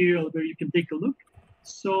additional material where you can take a look.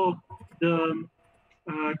 So the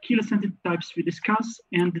keyless entity types we discuss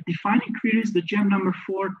and the defining queries, the gem number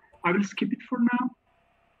 4, I will skip it for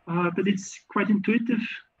now, but it's quite intuitive,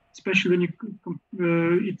 especially when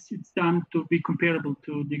it's done to be comparable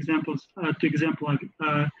to the examples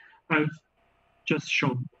I've just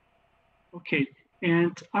shown. Okay,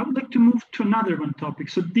 and I would like to move to another one topic.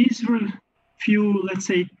 So these were few, let's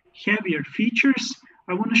say, heavier features.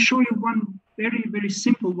 I want to show you one very, very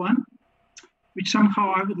simple one, which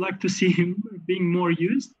somehow I would like to see being more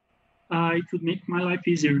used. It would make my life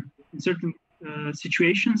easier in certain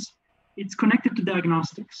situations. It's connected to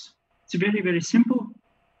diagnostics. It's a very, very simple,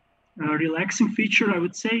 relaxing feature, I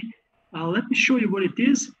would say. Let me show you what it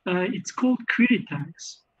is. It's called query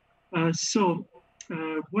tags. So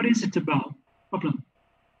what is it about?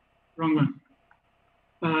 Wrong one.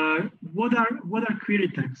 What are query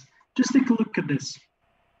tags? Just take a look at this.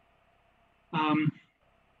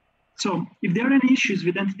 So if there are any issues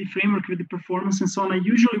with entity framework, with the performance and so on, I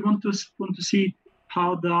usually want to see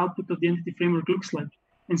how the output of the entity framework looks like.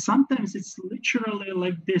 And sometimes it's literally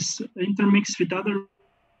like this, intermixed with other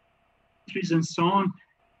trees and so on.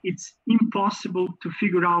 It's impossible to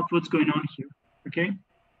figure out what's going on here, okay?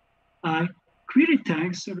 Query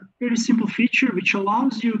tags are a very simple feature which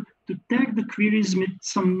allows you to tag the queries with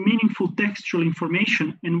some meaningful textual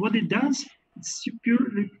information. And what it does, it's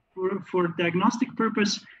purely for diagnostic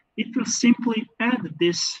purpose. It will simply add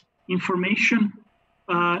this information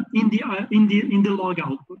in the log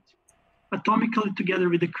output atomically together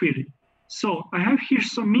with the query. So I have here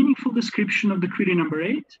some meaningful description of the query number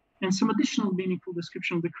 8 and some additional meaningful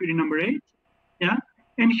description of the query number 8. Yeah,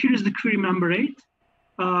 and here is the query number 8.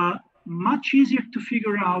 Much easier to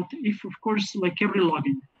figure out if, of course, like every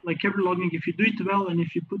logging, if you do it well and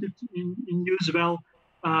if you put it in use well,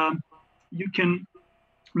 you can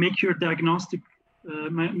make your diagnostic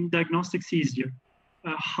my diagnostics easier.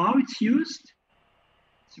 How it's used?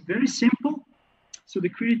 It's very simple. So the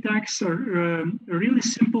query tags are really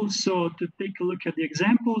simple. So to take a look at the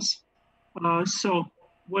examples, so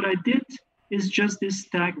what I did is just this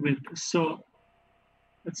tag width. So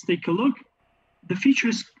let's take a look. The feature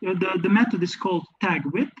is the method is called tag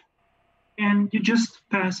width, and you just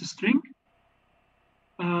pass a string.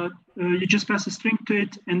 You just pass a string to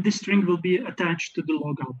it, and this string will be attached to the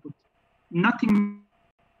log output. Nothing.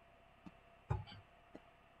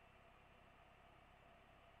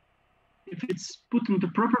 If it's put in the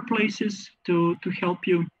proper places to help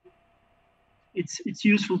you, it's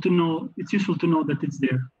useful to know. It's useful to know that it's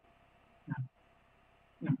there.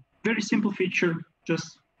 Yeah. Very simple feature,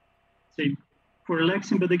 just say for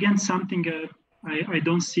relaxing. But again, something I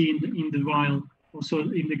don't see in the while. Also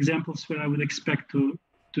in the examples where I would expect to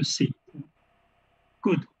see.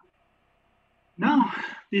 Good. Now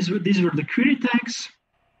these were the query tags.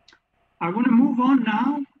 I want to move on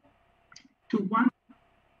now to one,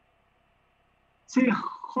 say, a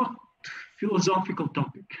hot philosophical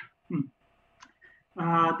topic.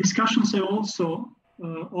 Discussions I also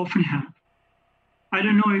often have. I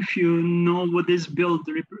don't know if you know what this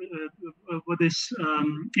what this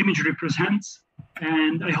image represents,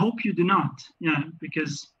 and I hope you do not. Yeah,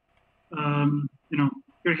 because you know,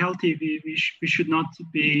 we're healthy. We should not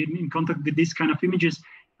be in contact with these kind of images.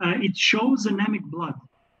 It shows anemic blood.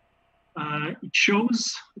 It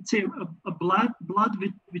shows, let's say, a blood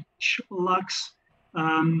which lacks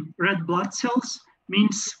red blood cells,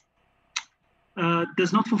 means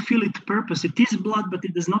does not fulfill its purpose. It is blood, but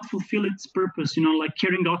it does not fulfill its purpose, you know, like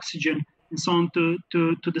carrying oxygen and so on to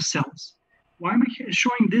the cells. Why am I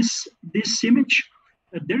showing this image?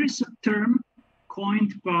 There is a term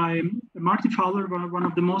coined by Martin Fowler, one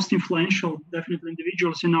of the most influential, definitely,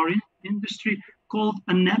 individuals in our industry, called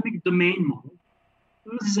anemic domain model.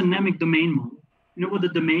 What is anemic domain model? You know what the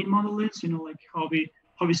domain model is? You know, like how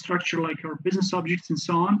we structure like our business objects and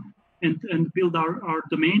so on, and build our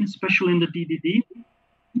domain, especially in the DDD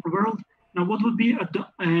world. Now, what would be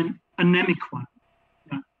an anemic one?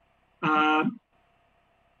 Yeah.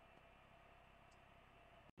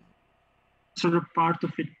 Sort of part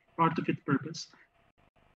of its purpose.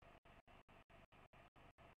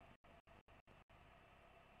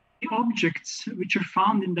 The objects which are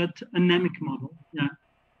found in that anemic model, yeah.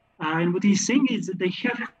 And what he's saying is that they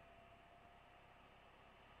have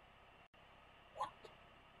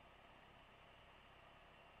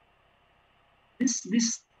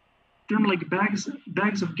this term, like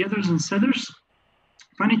bags of getters and setters.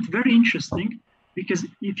 I find it very interesting, because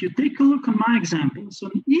if you take a look on my examples, so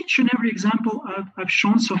in each and every example I've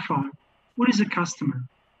shown so far, what is a customer?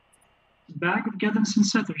 A bag of getters and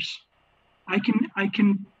setters. I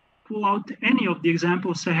can pull out any of the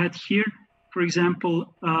examples I had here. For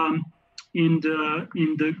example, in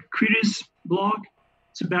the queries blog,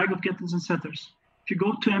 it's a bag of getters and setters. If you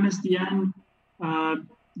go to MSDN,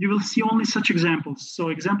 you will see only such examples. So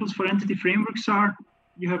examples for entity frameworks are,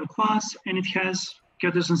 you have a class and it has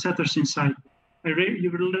getters and setters inside. You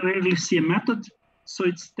will rarely see a method. So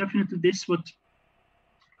it's definitely this what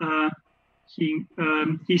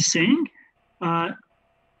he's saying.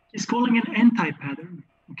 He's calling an anti-pattern,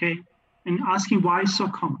 okay? And asking why it's so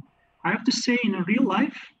common. I have to say, in a real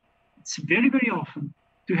life, it's very, very often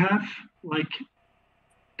to have like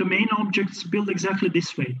domain objects built exactly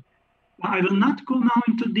this way. I will not go now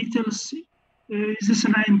into details. Is this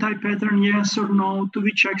an anti-pattern? Yes or no? To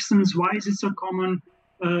which extent? Why is it so common?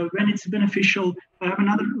 When it's beneficial? I have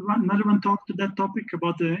another one talk to that topic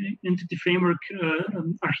about the entity framework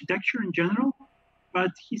architecture in general.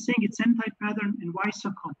 But he's saying it's anti-pattern and why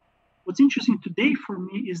so common. What's interesting today for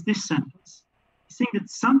me is this sentence. He's saying that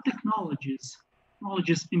some technologies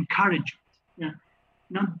encourage it. Yeah.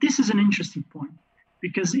 Now, this is an interesting point,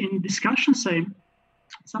 because in discussions I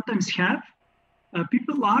sometimes have,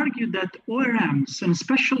 people argue that ORMs, and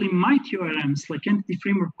especially mighty ORMs like Entity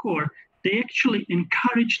Framework Core, they actually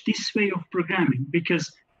encourage this way of programming,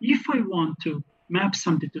 because if I want to map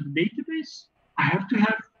something to the database, I have to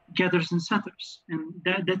have getters and setters, and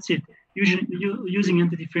that's it, usually using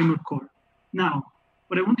Entity Framework Core. Now,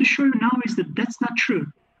 what I want to show you now is that that's not true.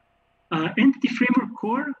 Entity Framework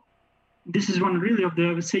Core, this is one really of the,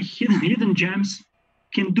 I would say, hidden gems,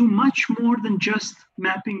 can do much more than just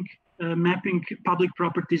mapping public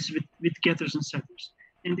properties with getters and setters.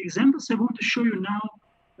 And the examples I want to show you now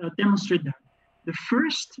demonstrate that. The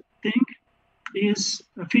first thing is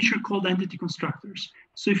a feature called entity constructors.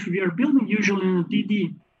 So if we are building usually in a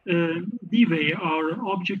DD way our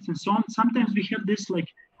objects and so on, sometimes we have this, like,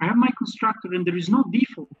 I have my constructor and there is no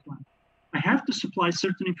default one. I have to supply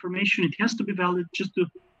certain information. It has to be valid just to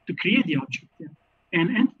create the object. Yeah. And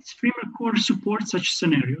Entities Framework Core supports such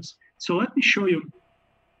scenarios. So let me show you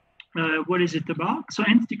what is it about. So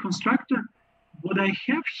entity constructor, what I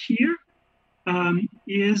have here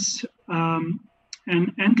is an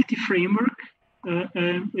entity framework.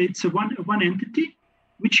 It's one entity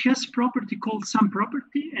which has property called some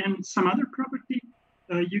property and some other property.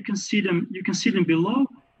 You can see them below.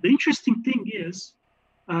 The interesting thing is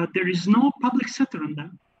there is no public setter on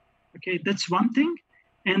them. Okay, that's one thing.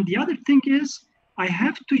 And the other thing is I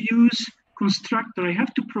have to use constructor. I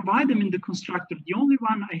have to provide them in the constructor. The only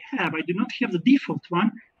one I have, I do not have the default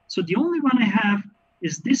one. So the only one I have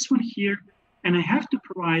is this one here, and I have to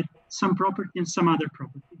provide some property and some other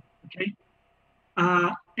property. Okay.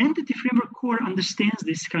 Entity Framework Core understands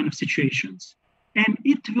these kind of situations, and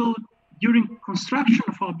it will, during construction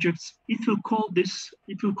of objects, it will call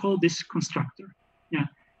this constructor. Yeah.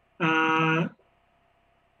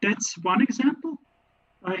 That's one example.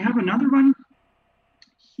 I have another one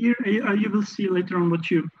here. You will see later on what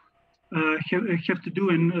you have to do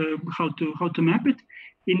and how to map it.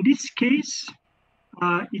 In this case,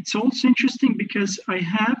 it's also interesting because I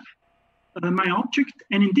have my object,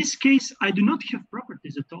 and in this case, I do not have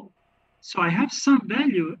properties at all. So I have some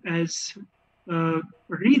value as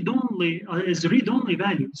read-only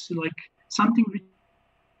values, like something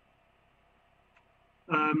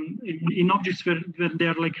in objects where they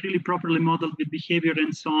are like really properly modeled with behavior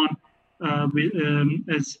and so on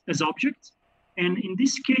as objects. And in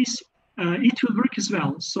this case, it will work as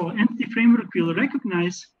well. So Entity Framework will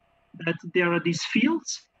recognize that there are these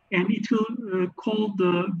fields, and it will call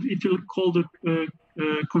the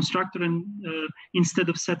constructor and instead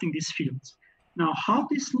of setting these fields. Now, how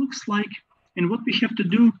this looks like and what we have to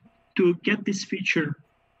do to get this feature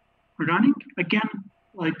running, again,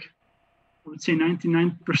 like I would say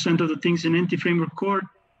 99% of the things in Entity Framework Core,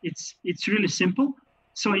 it's really simple.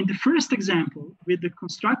 So in the first example, with the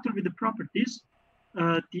constructor with the properties,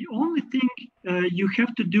 the only thing you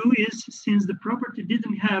have to do is, since the property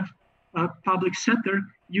didn't have a public setter,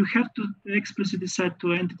 you have to explicitly set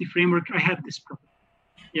to Entity Framework, I have this property.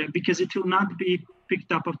 Yeah, because it will not be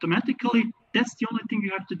picked up automatically. That's the only thing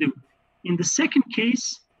you have to do. In the second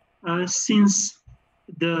case, since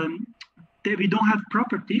we don't have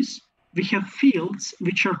properties, we have fields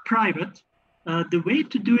which are private. The way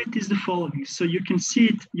to do it is the following. So you can see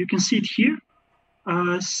it. You can see it here.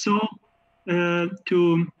 So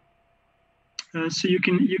you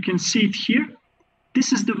can see it here.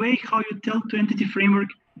 This is the way how you tell to Entity Framework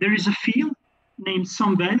there is a field named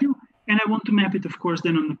some value, and I want to map it, of course,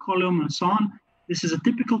 then on the column and so on. This is a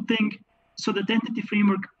typical thing, so that Entity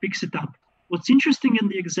Framework picks it up. What's interesting in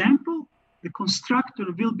the example, the constructor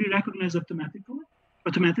will be recognized automatically.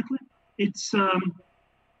 It's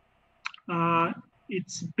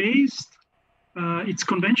based. It's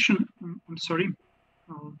convention. I'm sorry.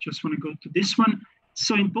 I just want to go to this one.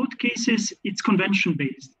 So in both cases, it's convention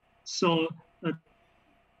based. So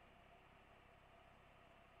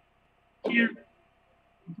here,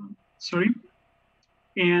 sorry.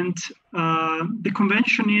 And the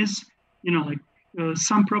convention is,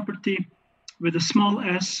 some property with a small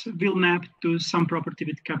s will map to some property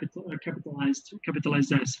with capitalized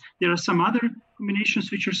s. There are some other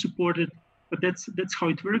combinations which are supported, but that's how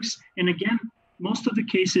it works. And again, most of the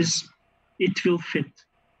cases, it will fit.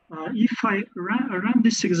 If I run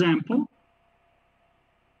this example,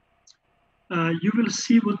 you will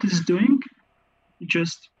see what it's doing.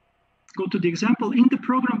 Just go to the example. In the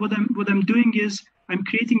program, what I'm doing is I'm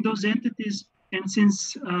creating those entities, and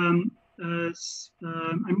since I'm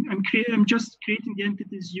just creating the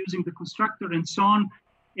entities using the constructor and so on,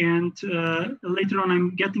 and later on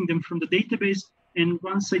I'm getting them from the database. And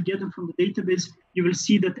once I get them from the database, you will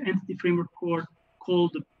see that Entity Framework Core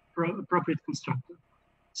called the appropriate constructor.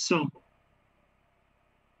 So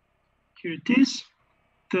here it is.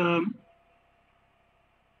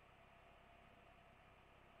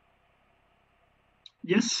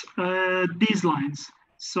 These lines.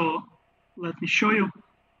 So let me show you.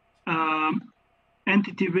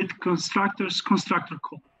 Entity with constructors, constructor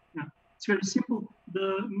call. Yeah, it's very simple.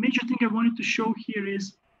 The major thing I wanted to show here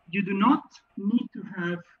is you do not need to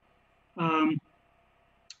have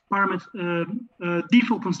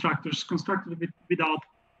default constructors, constructed without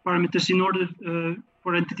parameters, in order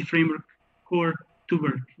for Entity Framework Core to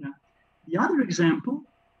work. Yeah. The other example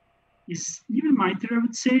is even mightier, I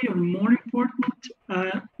would say, or more important.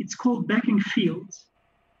 It's called backing fields.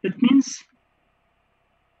 That means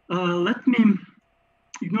let me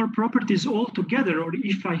ignore properties altogether, or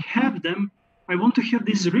if I have them, I want to have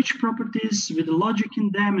these rich properties with logic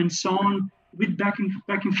in them and so on. with backing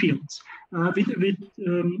fields, backing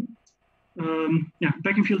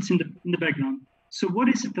fields in the background. So what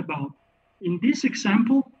is it about? In this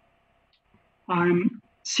example, I'm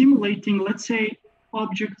simulating, let's say,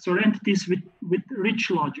 objects or entities with rich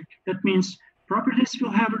logic. That means properties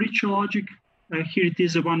will have a rich logic. Here it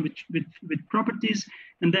is a one with properties,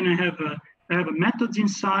 and then I have a methods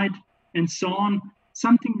inside, and so on.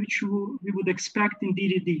 Something which we would expect in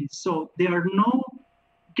DDD. So there are no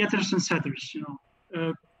getters and setters,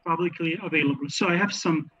 publicly available. So I have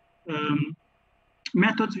some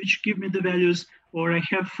methods which give me the values, or I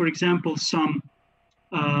have, for example, some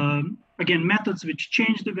again methods which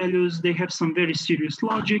change the values. They have some very serious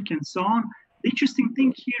logic and so on. The interesting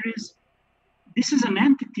thing here is this is an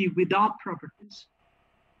entity without properties.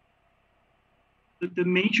 The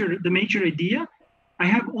major idea, I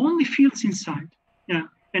have only fields inside. Yeah,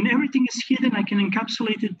 and everything is hidden. I can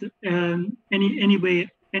encapsulate it any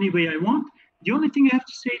way I want. The only thing I have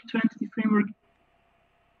to say to entity framework,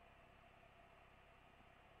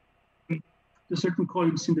 the certain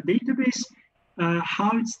columns in the database,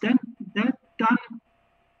 how it's done.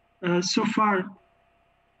 So far,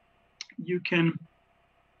 you can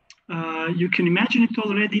imagine it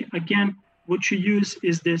already. Again, what you use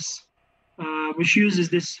is this,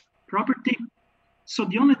 property. So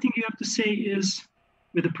the only thing you have to say is,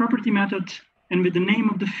 with the property method and with the name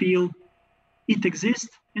of the field, it exists.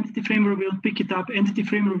 Entity framework will pick it up. Entity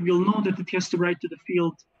framework will know that it has to write to the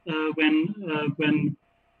field when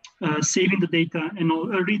saving the data, and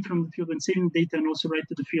read from the field when saving the data, and also write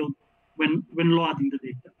to the field when loading the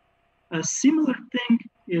data. A similar thing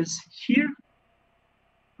is here,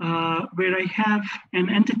 where I have an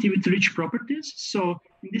entity with rich properties. So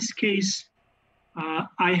in this case,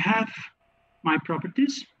 I have my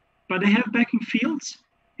properties, but I have backing fields,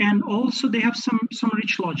 and also they have some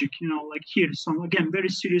rich logic, like here, some, again, very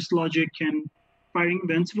serious logic and firing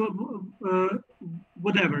events,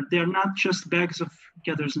 whatever. They are not just bags of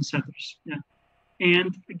getters and setters. Yeah.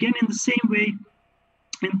 And again, in the same way,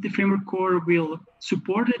 Entity Framework Core will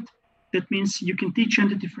support it. That means you can teach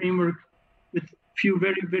Entity Framework with few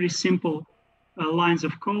very, very simple lines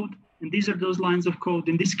of code. And these are those lines of code.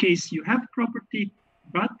 In this case, you have property,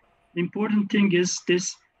 but the important thing is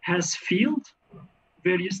this has field,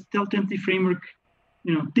 where you tell Entity Framework,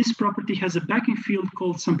 this property has a backing field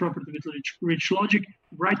called some property with rich logic.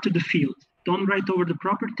 Write to the field. Don't write over the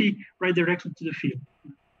property, write directly to the field.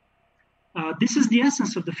 This is the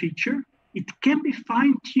essence of the feature. It can be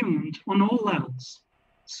fine-tuned on all levels.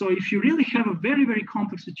 So if you really have a very, very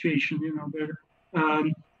complex situation, where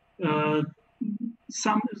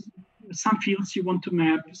some fields you want to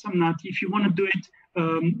map, some not. If you want to do it,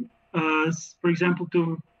 for example,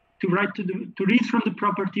 to read from the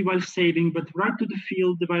property while saving, but write to the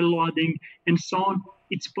field while loading, and so on,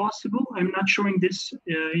 it's possible. I'm not showing this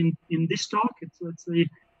in this talk. It's, let's say,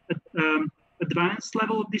 advanced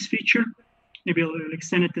level of this feature. Maybe I'll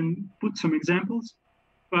extend it and put some examples.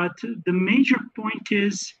 But the major point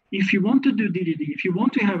is, if you want to do DDD, if you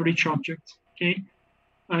want to have rich objects, okay,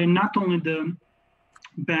 not only the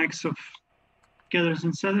bags of getters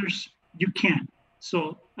and setters, you can.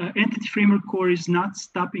 So Entity Framework Core is not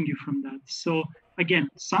stopping you from that. So again,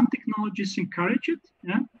 some technologies encourage it,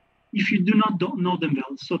 yeah, if you do not know them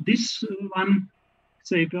well. So this one,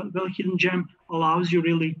 say, well-hidden gem allows you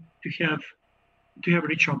really to have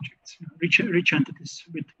rich objects, rich entities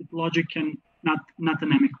with logic and not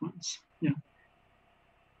dynamic ones. Yeah.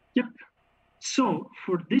 Yep. So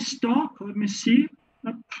for this talk, let me see.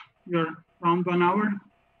 We're around 1 hour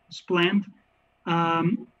as planned.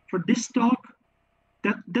 For this talk,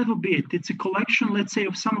 that will be it. It's a collection, let's say,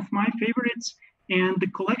 of some of my favorites, and the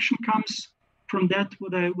collection comes from that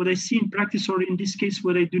what I see in practice, or in this case,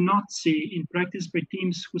 what I do not see in practice by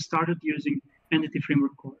teams who started using Entity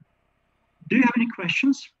Framework Core. Do you have any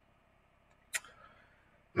questions?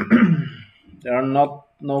 There are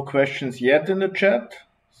no questions yet in the chat.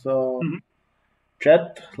 So,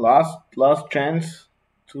 chat, last chance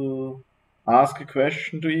to ask a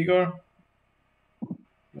question to Igor.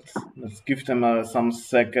 Let's give them some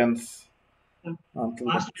seconds. Not the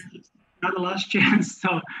last chance,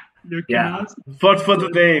 so you can ask. For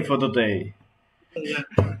today. Yeah,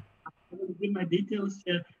 I will give my details.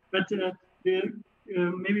 Yeah, but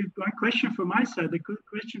maybe one question from my side. The good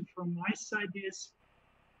question from my side is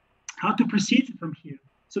how to proceed from here.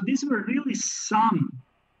 So these were really some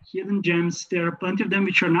hidden gems. There are plenty of them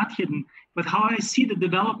which are not hidden. But how I see the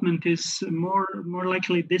development is more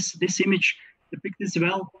likely this image depicts as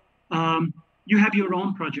well. You have your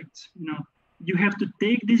own projects. You have to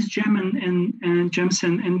take this gem and gems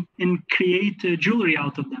and create jewelry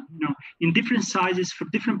out of them. In different sizes for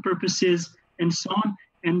different purposes. and so on.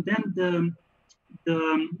 And then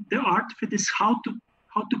the art of it is how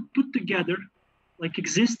to put together like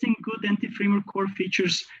existing good anti-framework core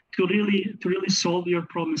features to really solve your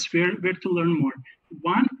problems, where to learn more.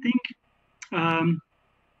 One thing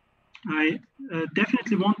I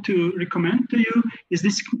definitely want to recommend to you is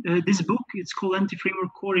this book. It's called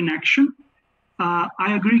Anti-Framework Core in Action.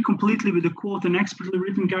 I agree completely with the quote, an expertly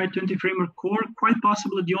written guide to anti-framework core, quite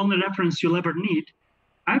possibly the only reference you'll ever need.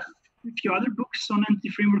 I have a few other books on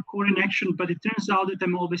anti-framework core in action, but it turns out that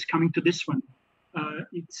I'm always coming to this one.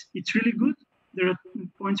 It's really good. There are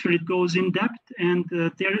points where it goes in depth, and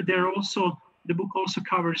there are also, the book also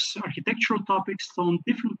covers architectural topics on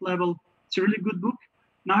different level. It's a really good book.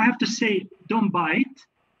 Now I have to say, don't buy it.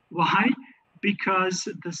 Why? Because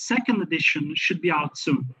the second edition should be out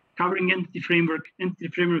soon, covering anti-framework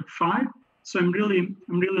 5. So I'm really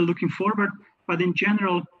looking forward. But in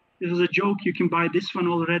general, this is a joke. You can buy this one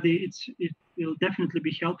already. It will definitely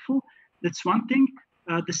be helpful. That's one thing.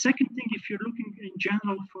 The second thing, if you're looking in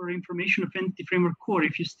general for information of anti-framework core,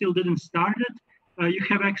 if you still didn't start it, you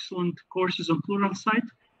have excellent courses on Pluralsight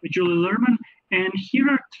with Julie Lerman. And here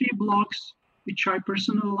are 3 blogs which I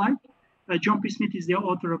personally like. John P. Smith is the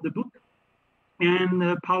author of the book.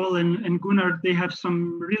 And Pavel and Gunnar, they have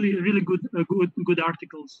some really good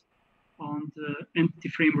articles on the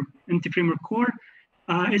anti-framework core.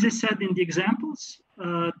 As I said in the examples,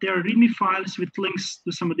 there are README files with links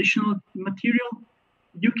to some additional material.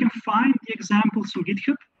 You can find the examples on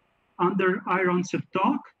GitHub under iRoncev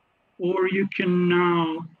talk, or you can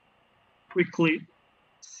now quickly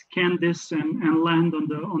scan this and land on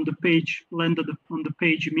the page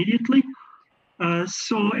immediately.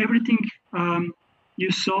 So everything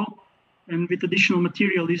you saw and with additional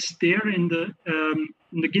material is there in the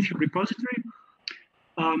GitHub repository.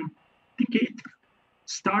 I think it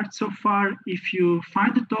starts so far. If you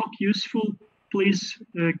find the talk useful, please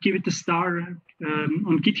give it a star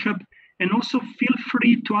on GitHub. And also feel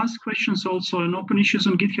free to ask questions also on open issues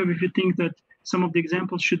on GitHub if you think that some of the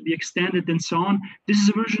examples should be extended and so on. This is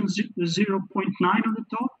version 0.9 of the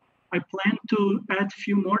talk. I plan to add a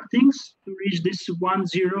few more things to reach this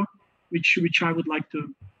 1.0, which I would like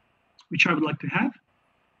to have.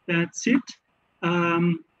 That's it.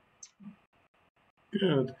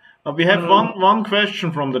 Good. We have one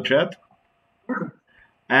question from the chat.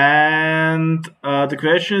 And the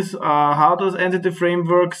question is, how does Entity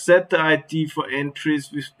Framework set the ID for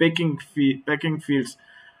entries with backing fields?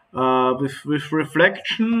 With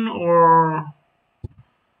reflection or?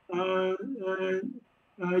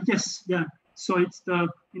 Yes, yeah. So it's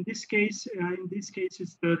in this case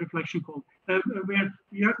it's the reflection code where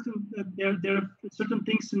you have to there are certain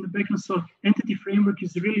things in the background. So Entity Framework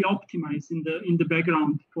is really optimized in the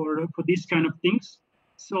background for these kind of things.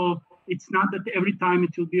 So it's not that every time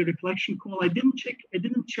it will be a reflection call. I didn't check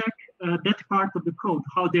that part of the code,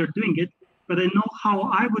 how they're doing it, but I know how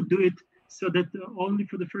I would do it, so that only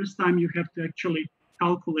for the first time you have to actually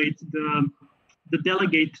calculate the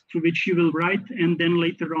delegate to which you will write, and then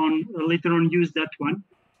later on use that one.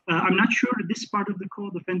 I'm not sure this part of the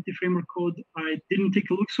code of anti-framework code. I didn't take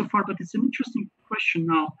a look so far, but it's an interesting question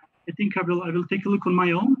now. I think I will take a look on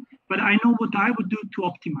my own, but I know what I would do to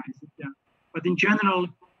optimize it. Yeah. But in general,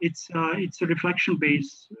 it's a reflection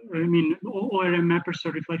based. I mean, ORM mappers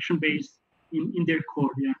are reflection based in their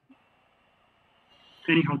core. Yeah.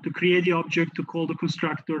 Anyhow, to create the object, to call the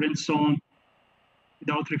constructor, and so on,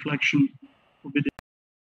 without reflection.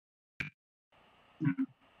 Yeah.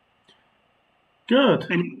 Good.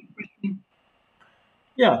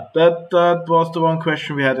 Yeah, that was the one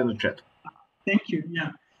question we had in the chat. Thank you.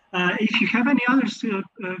 Yeah. If you have any others,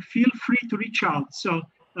 feel free to reach out. So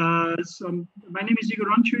my name is Igor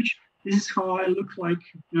Rončević. This is how I look like,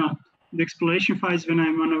 the exploration files when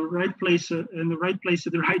I'm on the right place at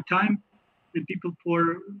the right time, and people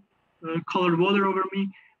pour colored water over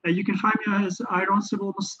me. You can find me as iRoncev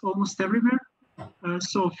almost everywhere.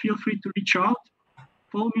 So feel free to reach out.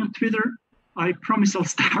 Follow me on Twitter. I promise I'll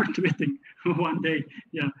start tweeting one day.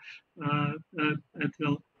 Yeah, that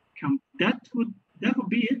will come. That would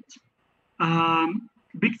be it.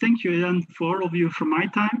 Big thank you again for all of you from my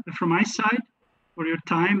side, for your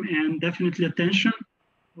time and definitely attention,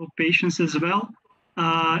 or patience as well,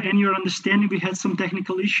 and your understanding. We had some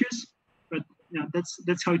technical issues, but yeah,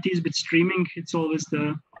 that's how it is with streaming. It's always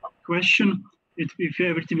the question if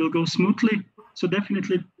everything will go smoothly. So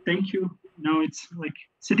definitely thank you. Now it's like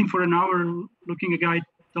sitting for an hour looking a guy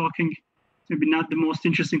talking. Maybe not the most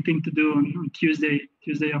interesting thing to do on Tuesday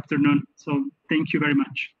afternoon. So thank you very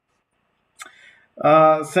much.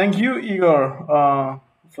 Thank you, Igor,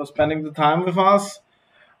 for spending the time with us.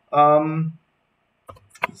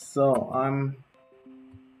 So I'm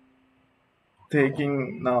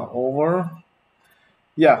taking now over.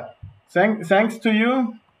 Yeah, thanks to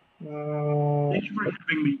you. Thank you for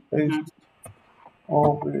having me.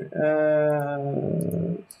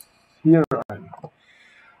 Here.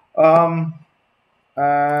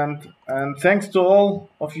 And thanks to all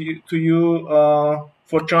of you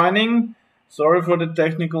for joining. Sorry for the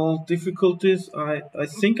technical difficulties. I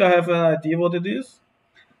think I have an idea what it is.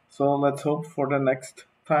 So let's hope for the next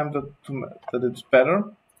time that it's better.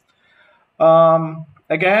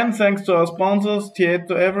 Again, thanks to our sponsors,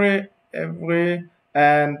 Tieto Every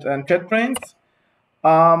and JetBrains.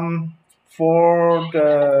 For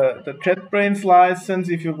the JetBrains license,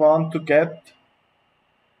 if you want to get,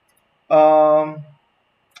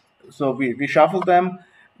 so we shuffle them.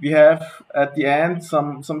 We have at the end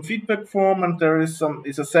some feedback form, and there is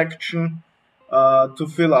a section to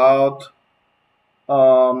fill out.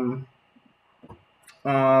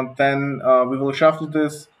 Then we will shuffle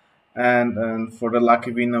this, and for the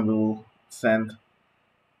lucky winner, we will send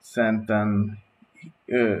then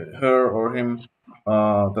her or him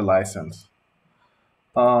the license.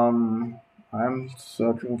 I'm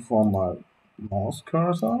searching for my mouse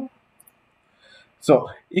cursor. So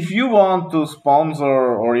if you want to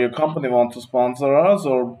sponsor, or your company wants to sponsor us,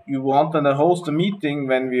 or you want to host a meeting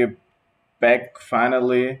when we're back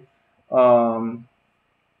finally, to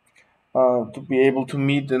be able to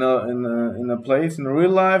meet in a place in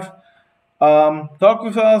real life, talk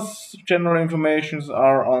with us. General informations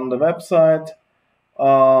are on the website.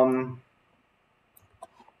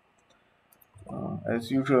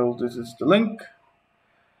 As usual, this is the link.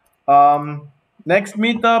 Next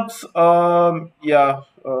meetups,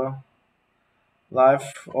 live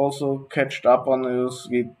also catched up on news.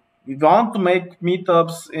 We want to make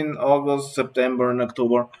meetups in August, September, and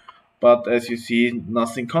October, but as you see,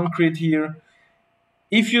 nothing concrete here.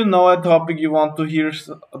 If you know a topic you want to hear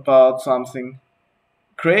about something,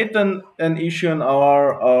 create an issue in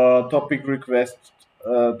our topic request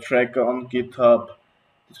tracker on GitHub.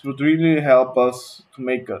 This would really help us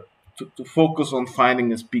to focus on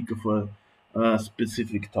finding a speaker for a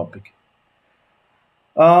specific topic.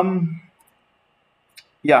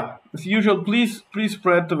 Yeah, as usual, please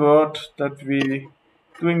spread the word that we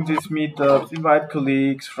doing these meetups. Invite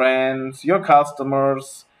colleagues, friends, your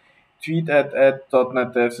customers. Tweet at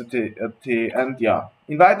 .NET, and yeah,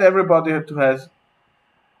 invite everybody who has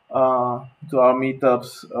to our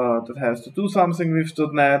meetups that has to do something with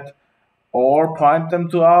 .NET, or point them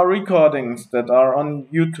to our recordings that are on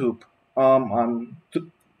YouTube. I'm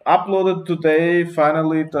uploaded today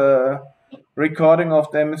finally the recording of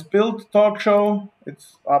the MS Build talk show.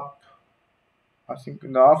 It's up, I think,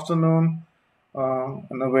 in the afternoon,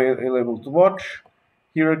 and available to watch.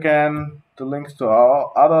 Here again, the links to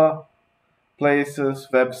our other places,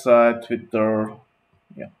 website, Twitter,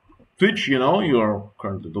 Twitch, you're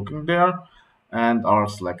currently looking there, and our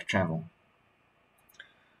Slack channel.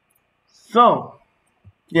 So,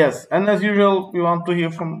 yes, and as usual, we want to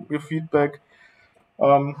hear from your feedback.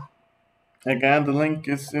 Again, the link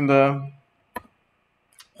is in the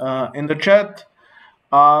chat.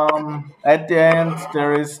 At the end,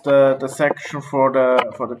 there is the section for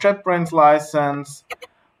the JetBrains license.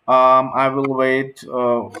 I will wait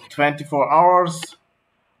 24 hours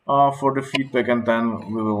for the feedback, and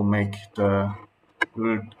then we will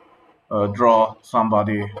draw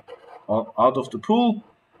somebody out of the pool,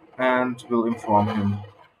 and we'll inform him.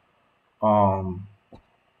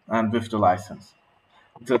 And with the license,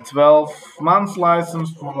 it's a 12-month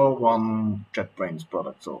license for one JetBrains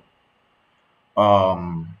product. So,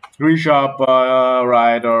 ReSharp,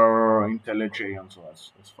 Rider, IntelliJ, and so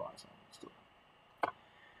as far as I understood.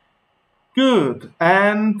 Good.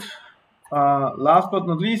 And last but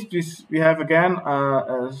not least, we have again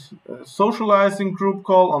a socializing group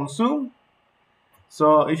call on Zoom.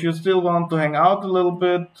 So if you still want to hang out a little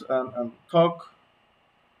bit and talk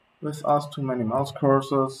with us, too many mouse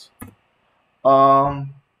cursors,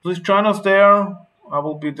 please join us there. I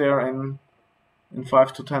will be there in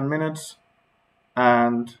 5 to 10 minutes.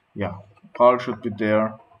 And yeah, Paul should be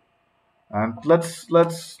there. And let's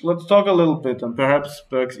talk a little bit, and perhaps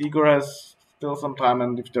Igor has still some time,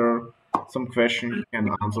 and if there are some questions, you can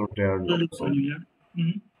answer there. So.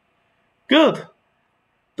 Good.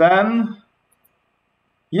 Then,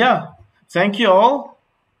 yeah, thank you all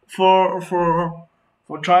for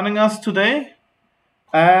joining us today,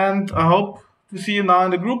 and I hope to see you now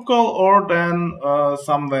in the group call, or then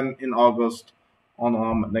somewhere in August on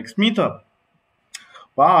our next meetup.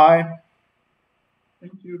 Bye.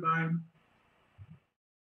 Thank you. Bye.